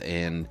moments,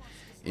 and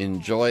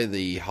enjoy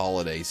the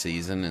holiday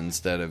season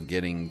instead of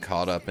getting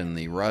caught up in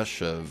the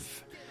rush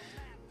of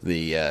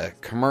the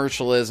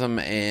commercialism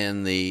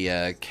and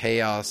the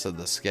chaos of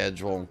the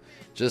schedule.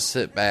 Just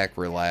sit back,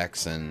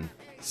 relax, and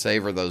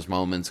savor those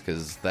moments,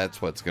 because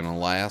that's what's going to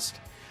last.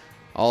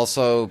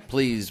 Also,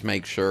 please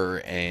make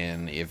sure,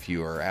 and if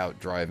you are out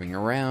driving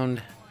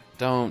around,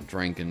 don't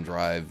drink and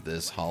drive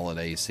this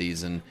holiday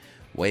season.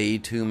 Way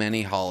too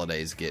many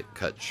holidays get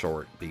cut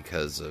short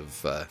because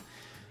of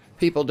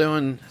people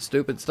doing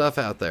stupid stuff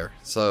out there.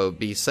 So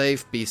be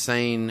safe, be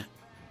sane,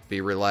 be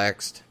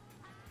relaxed,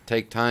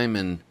 take time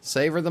and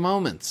savor the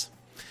moments.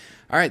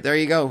 All right, there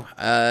you go.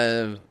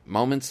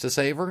 Moments to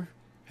savor.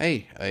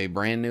 Hey, a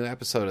brand new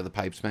episode of the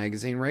Pipes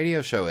Magazine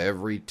radio show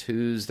every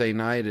Tuesday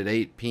night at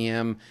 8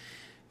 p.m.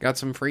 Got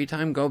some free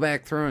time? Go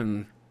back through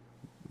and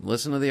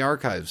listen to the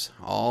archives.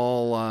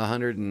 All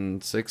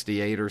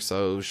 168 or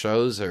so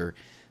shows are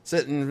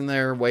sitting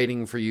there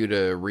waiting for you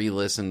to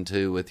re-listen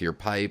to with your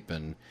pipe,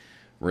 and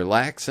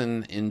relax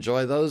and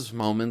enjoy those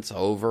moments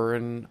over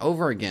and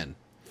over again.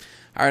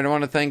 All right, I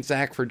want to thank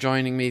Zack for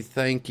joining me.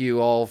 Thank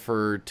you all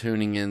for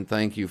tuning in.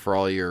 Thank you for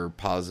all your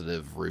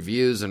positive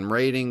reviews and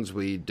ratings.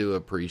 We do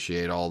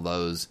appreciate all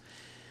those.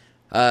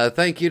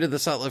 Thank you to the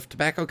Sutliff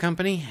Tobacco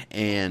Company,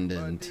 and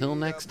until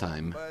next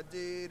time.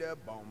 Happy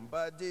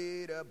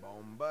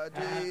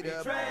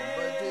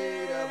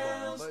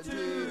trails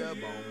to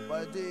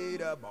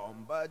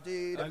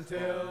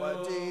until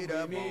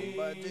we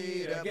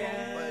meet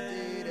again.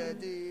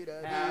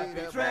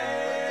 Happy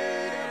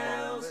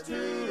trails to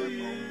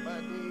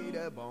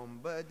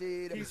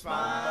keep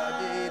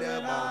smiling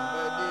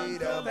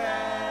until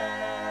then.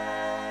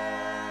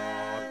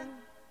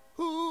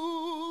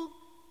 Who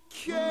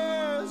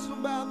cares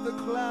about the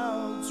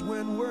clouds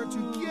when we're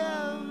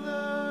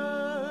together?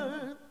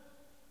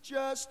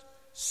 Just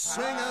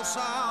sing a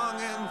song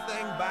and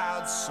think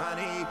about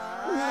sunny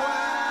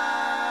weather.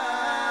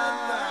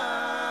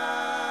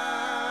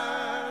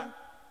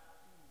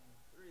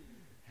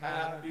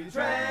 Happy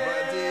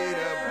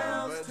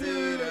trails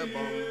to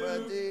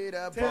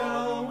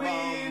till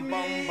we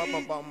meet again.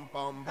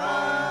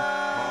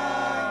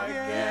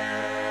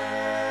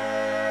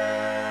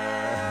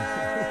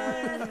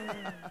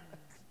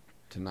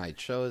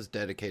 Tonight's show is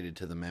dedicated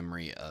to the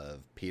memory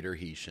of Peter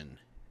Heeschen.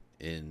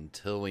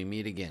 Until we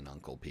meet again,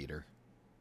 Uncle Peter.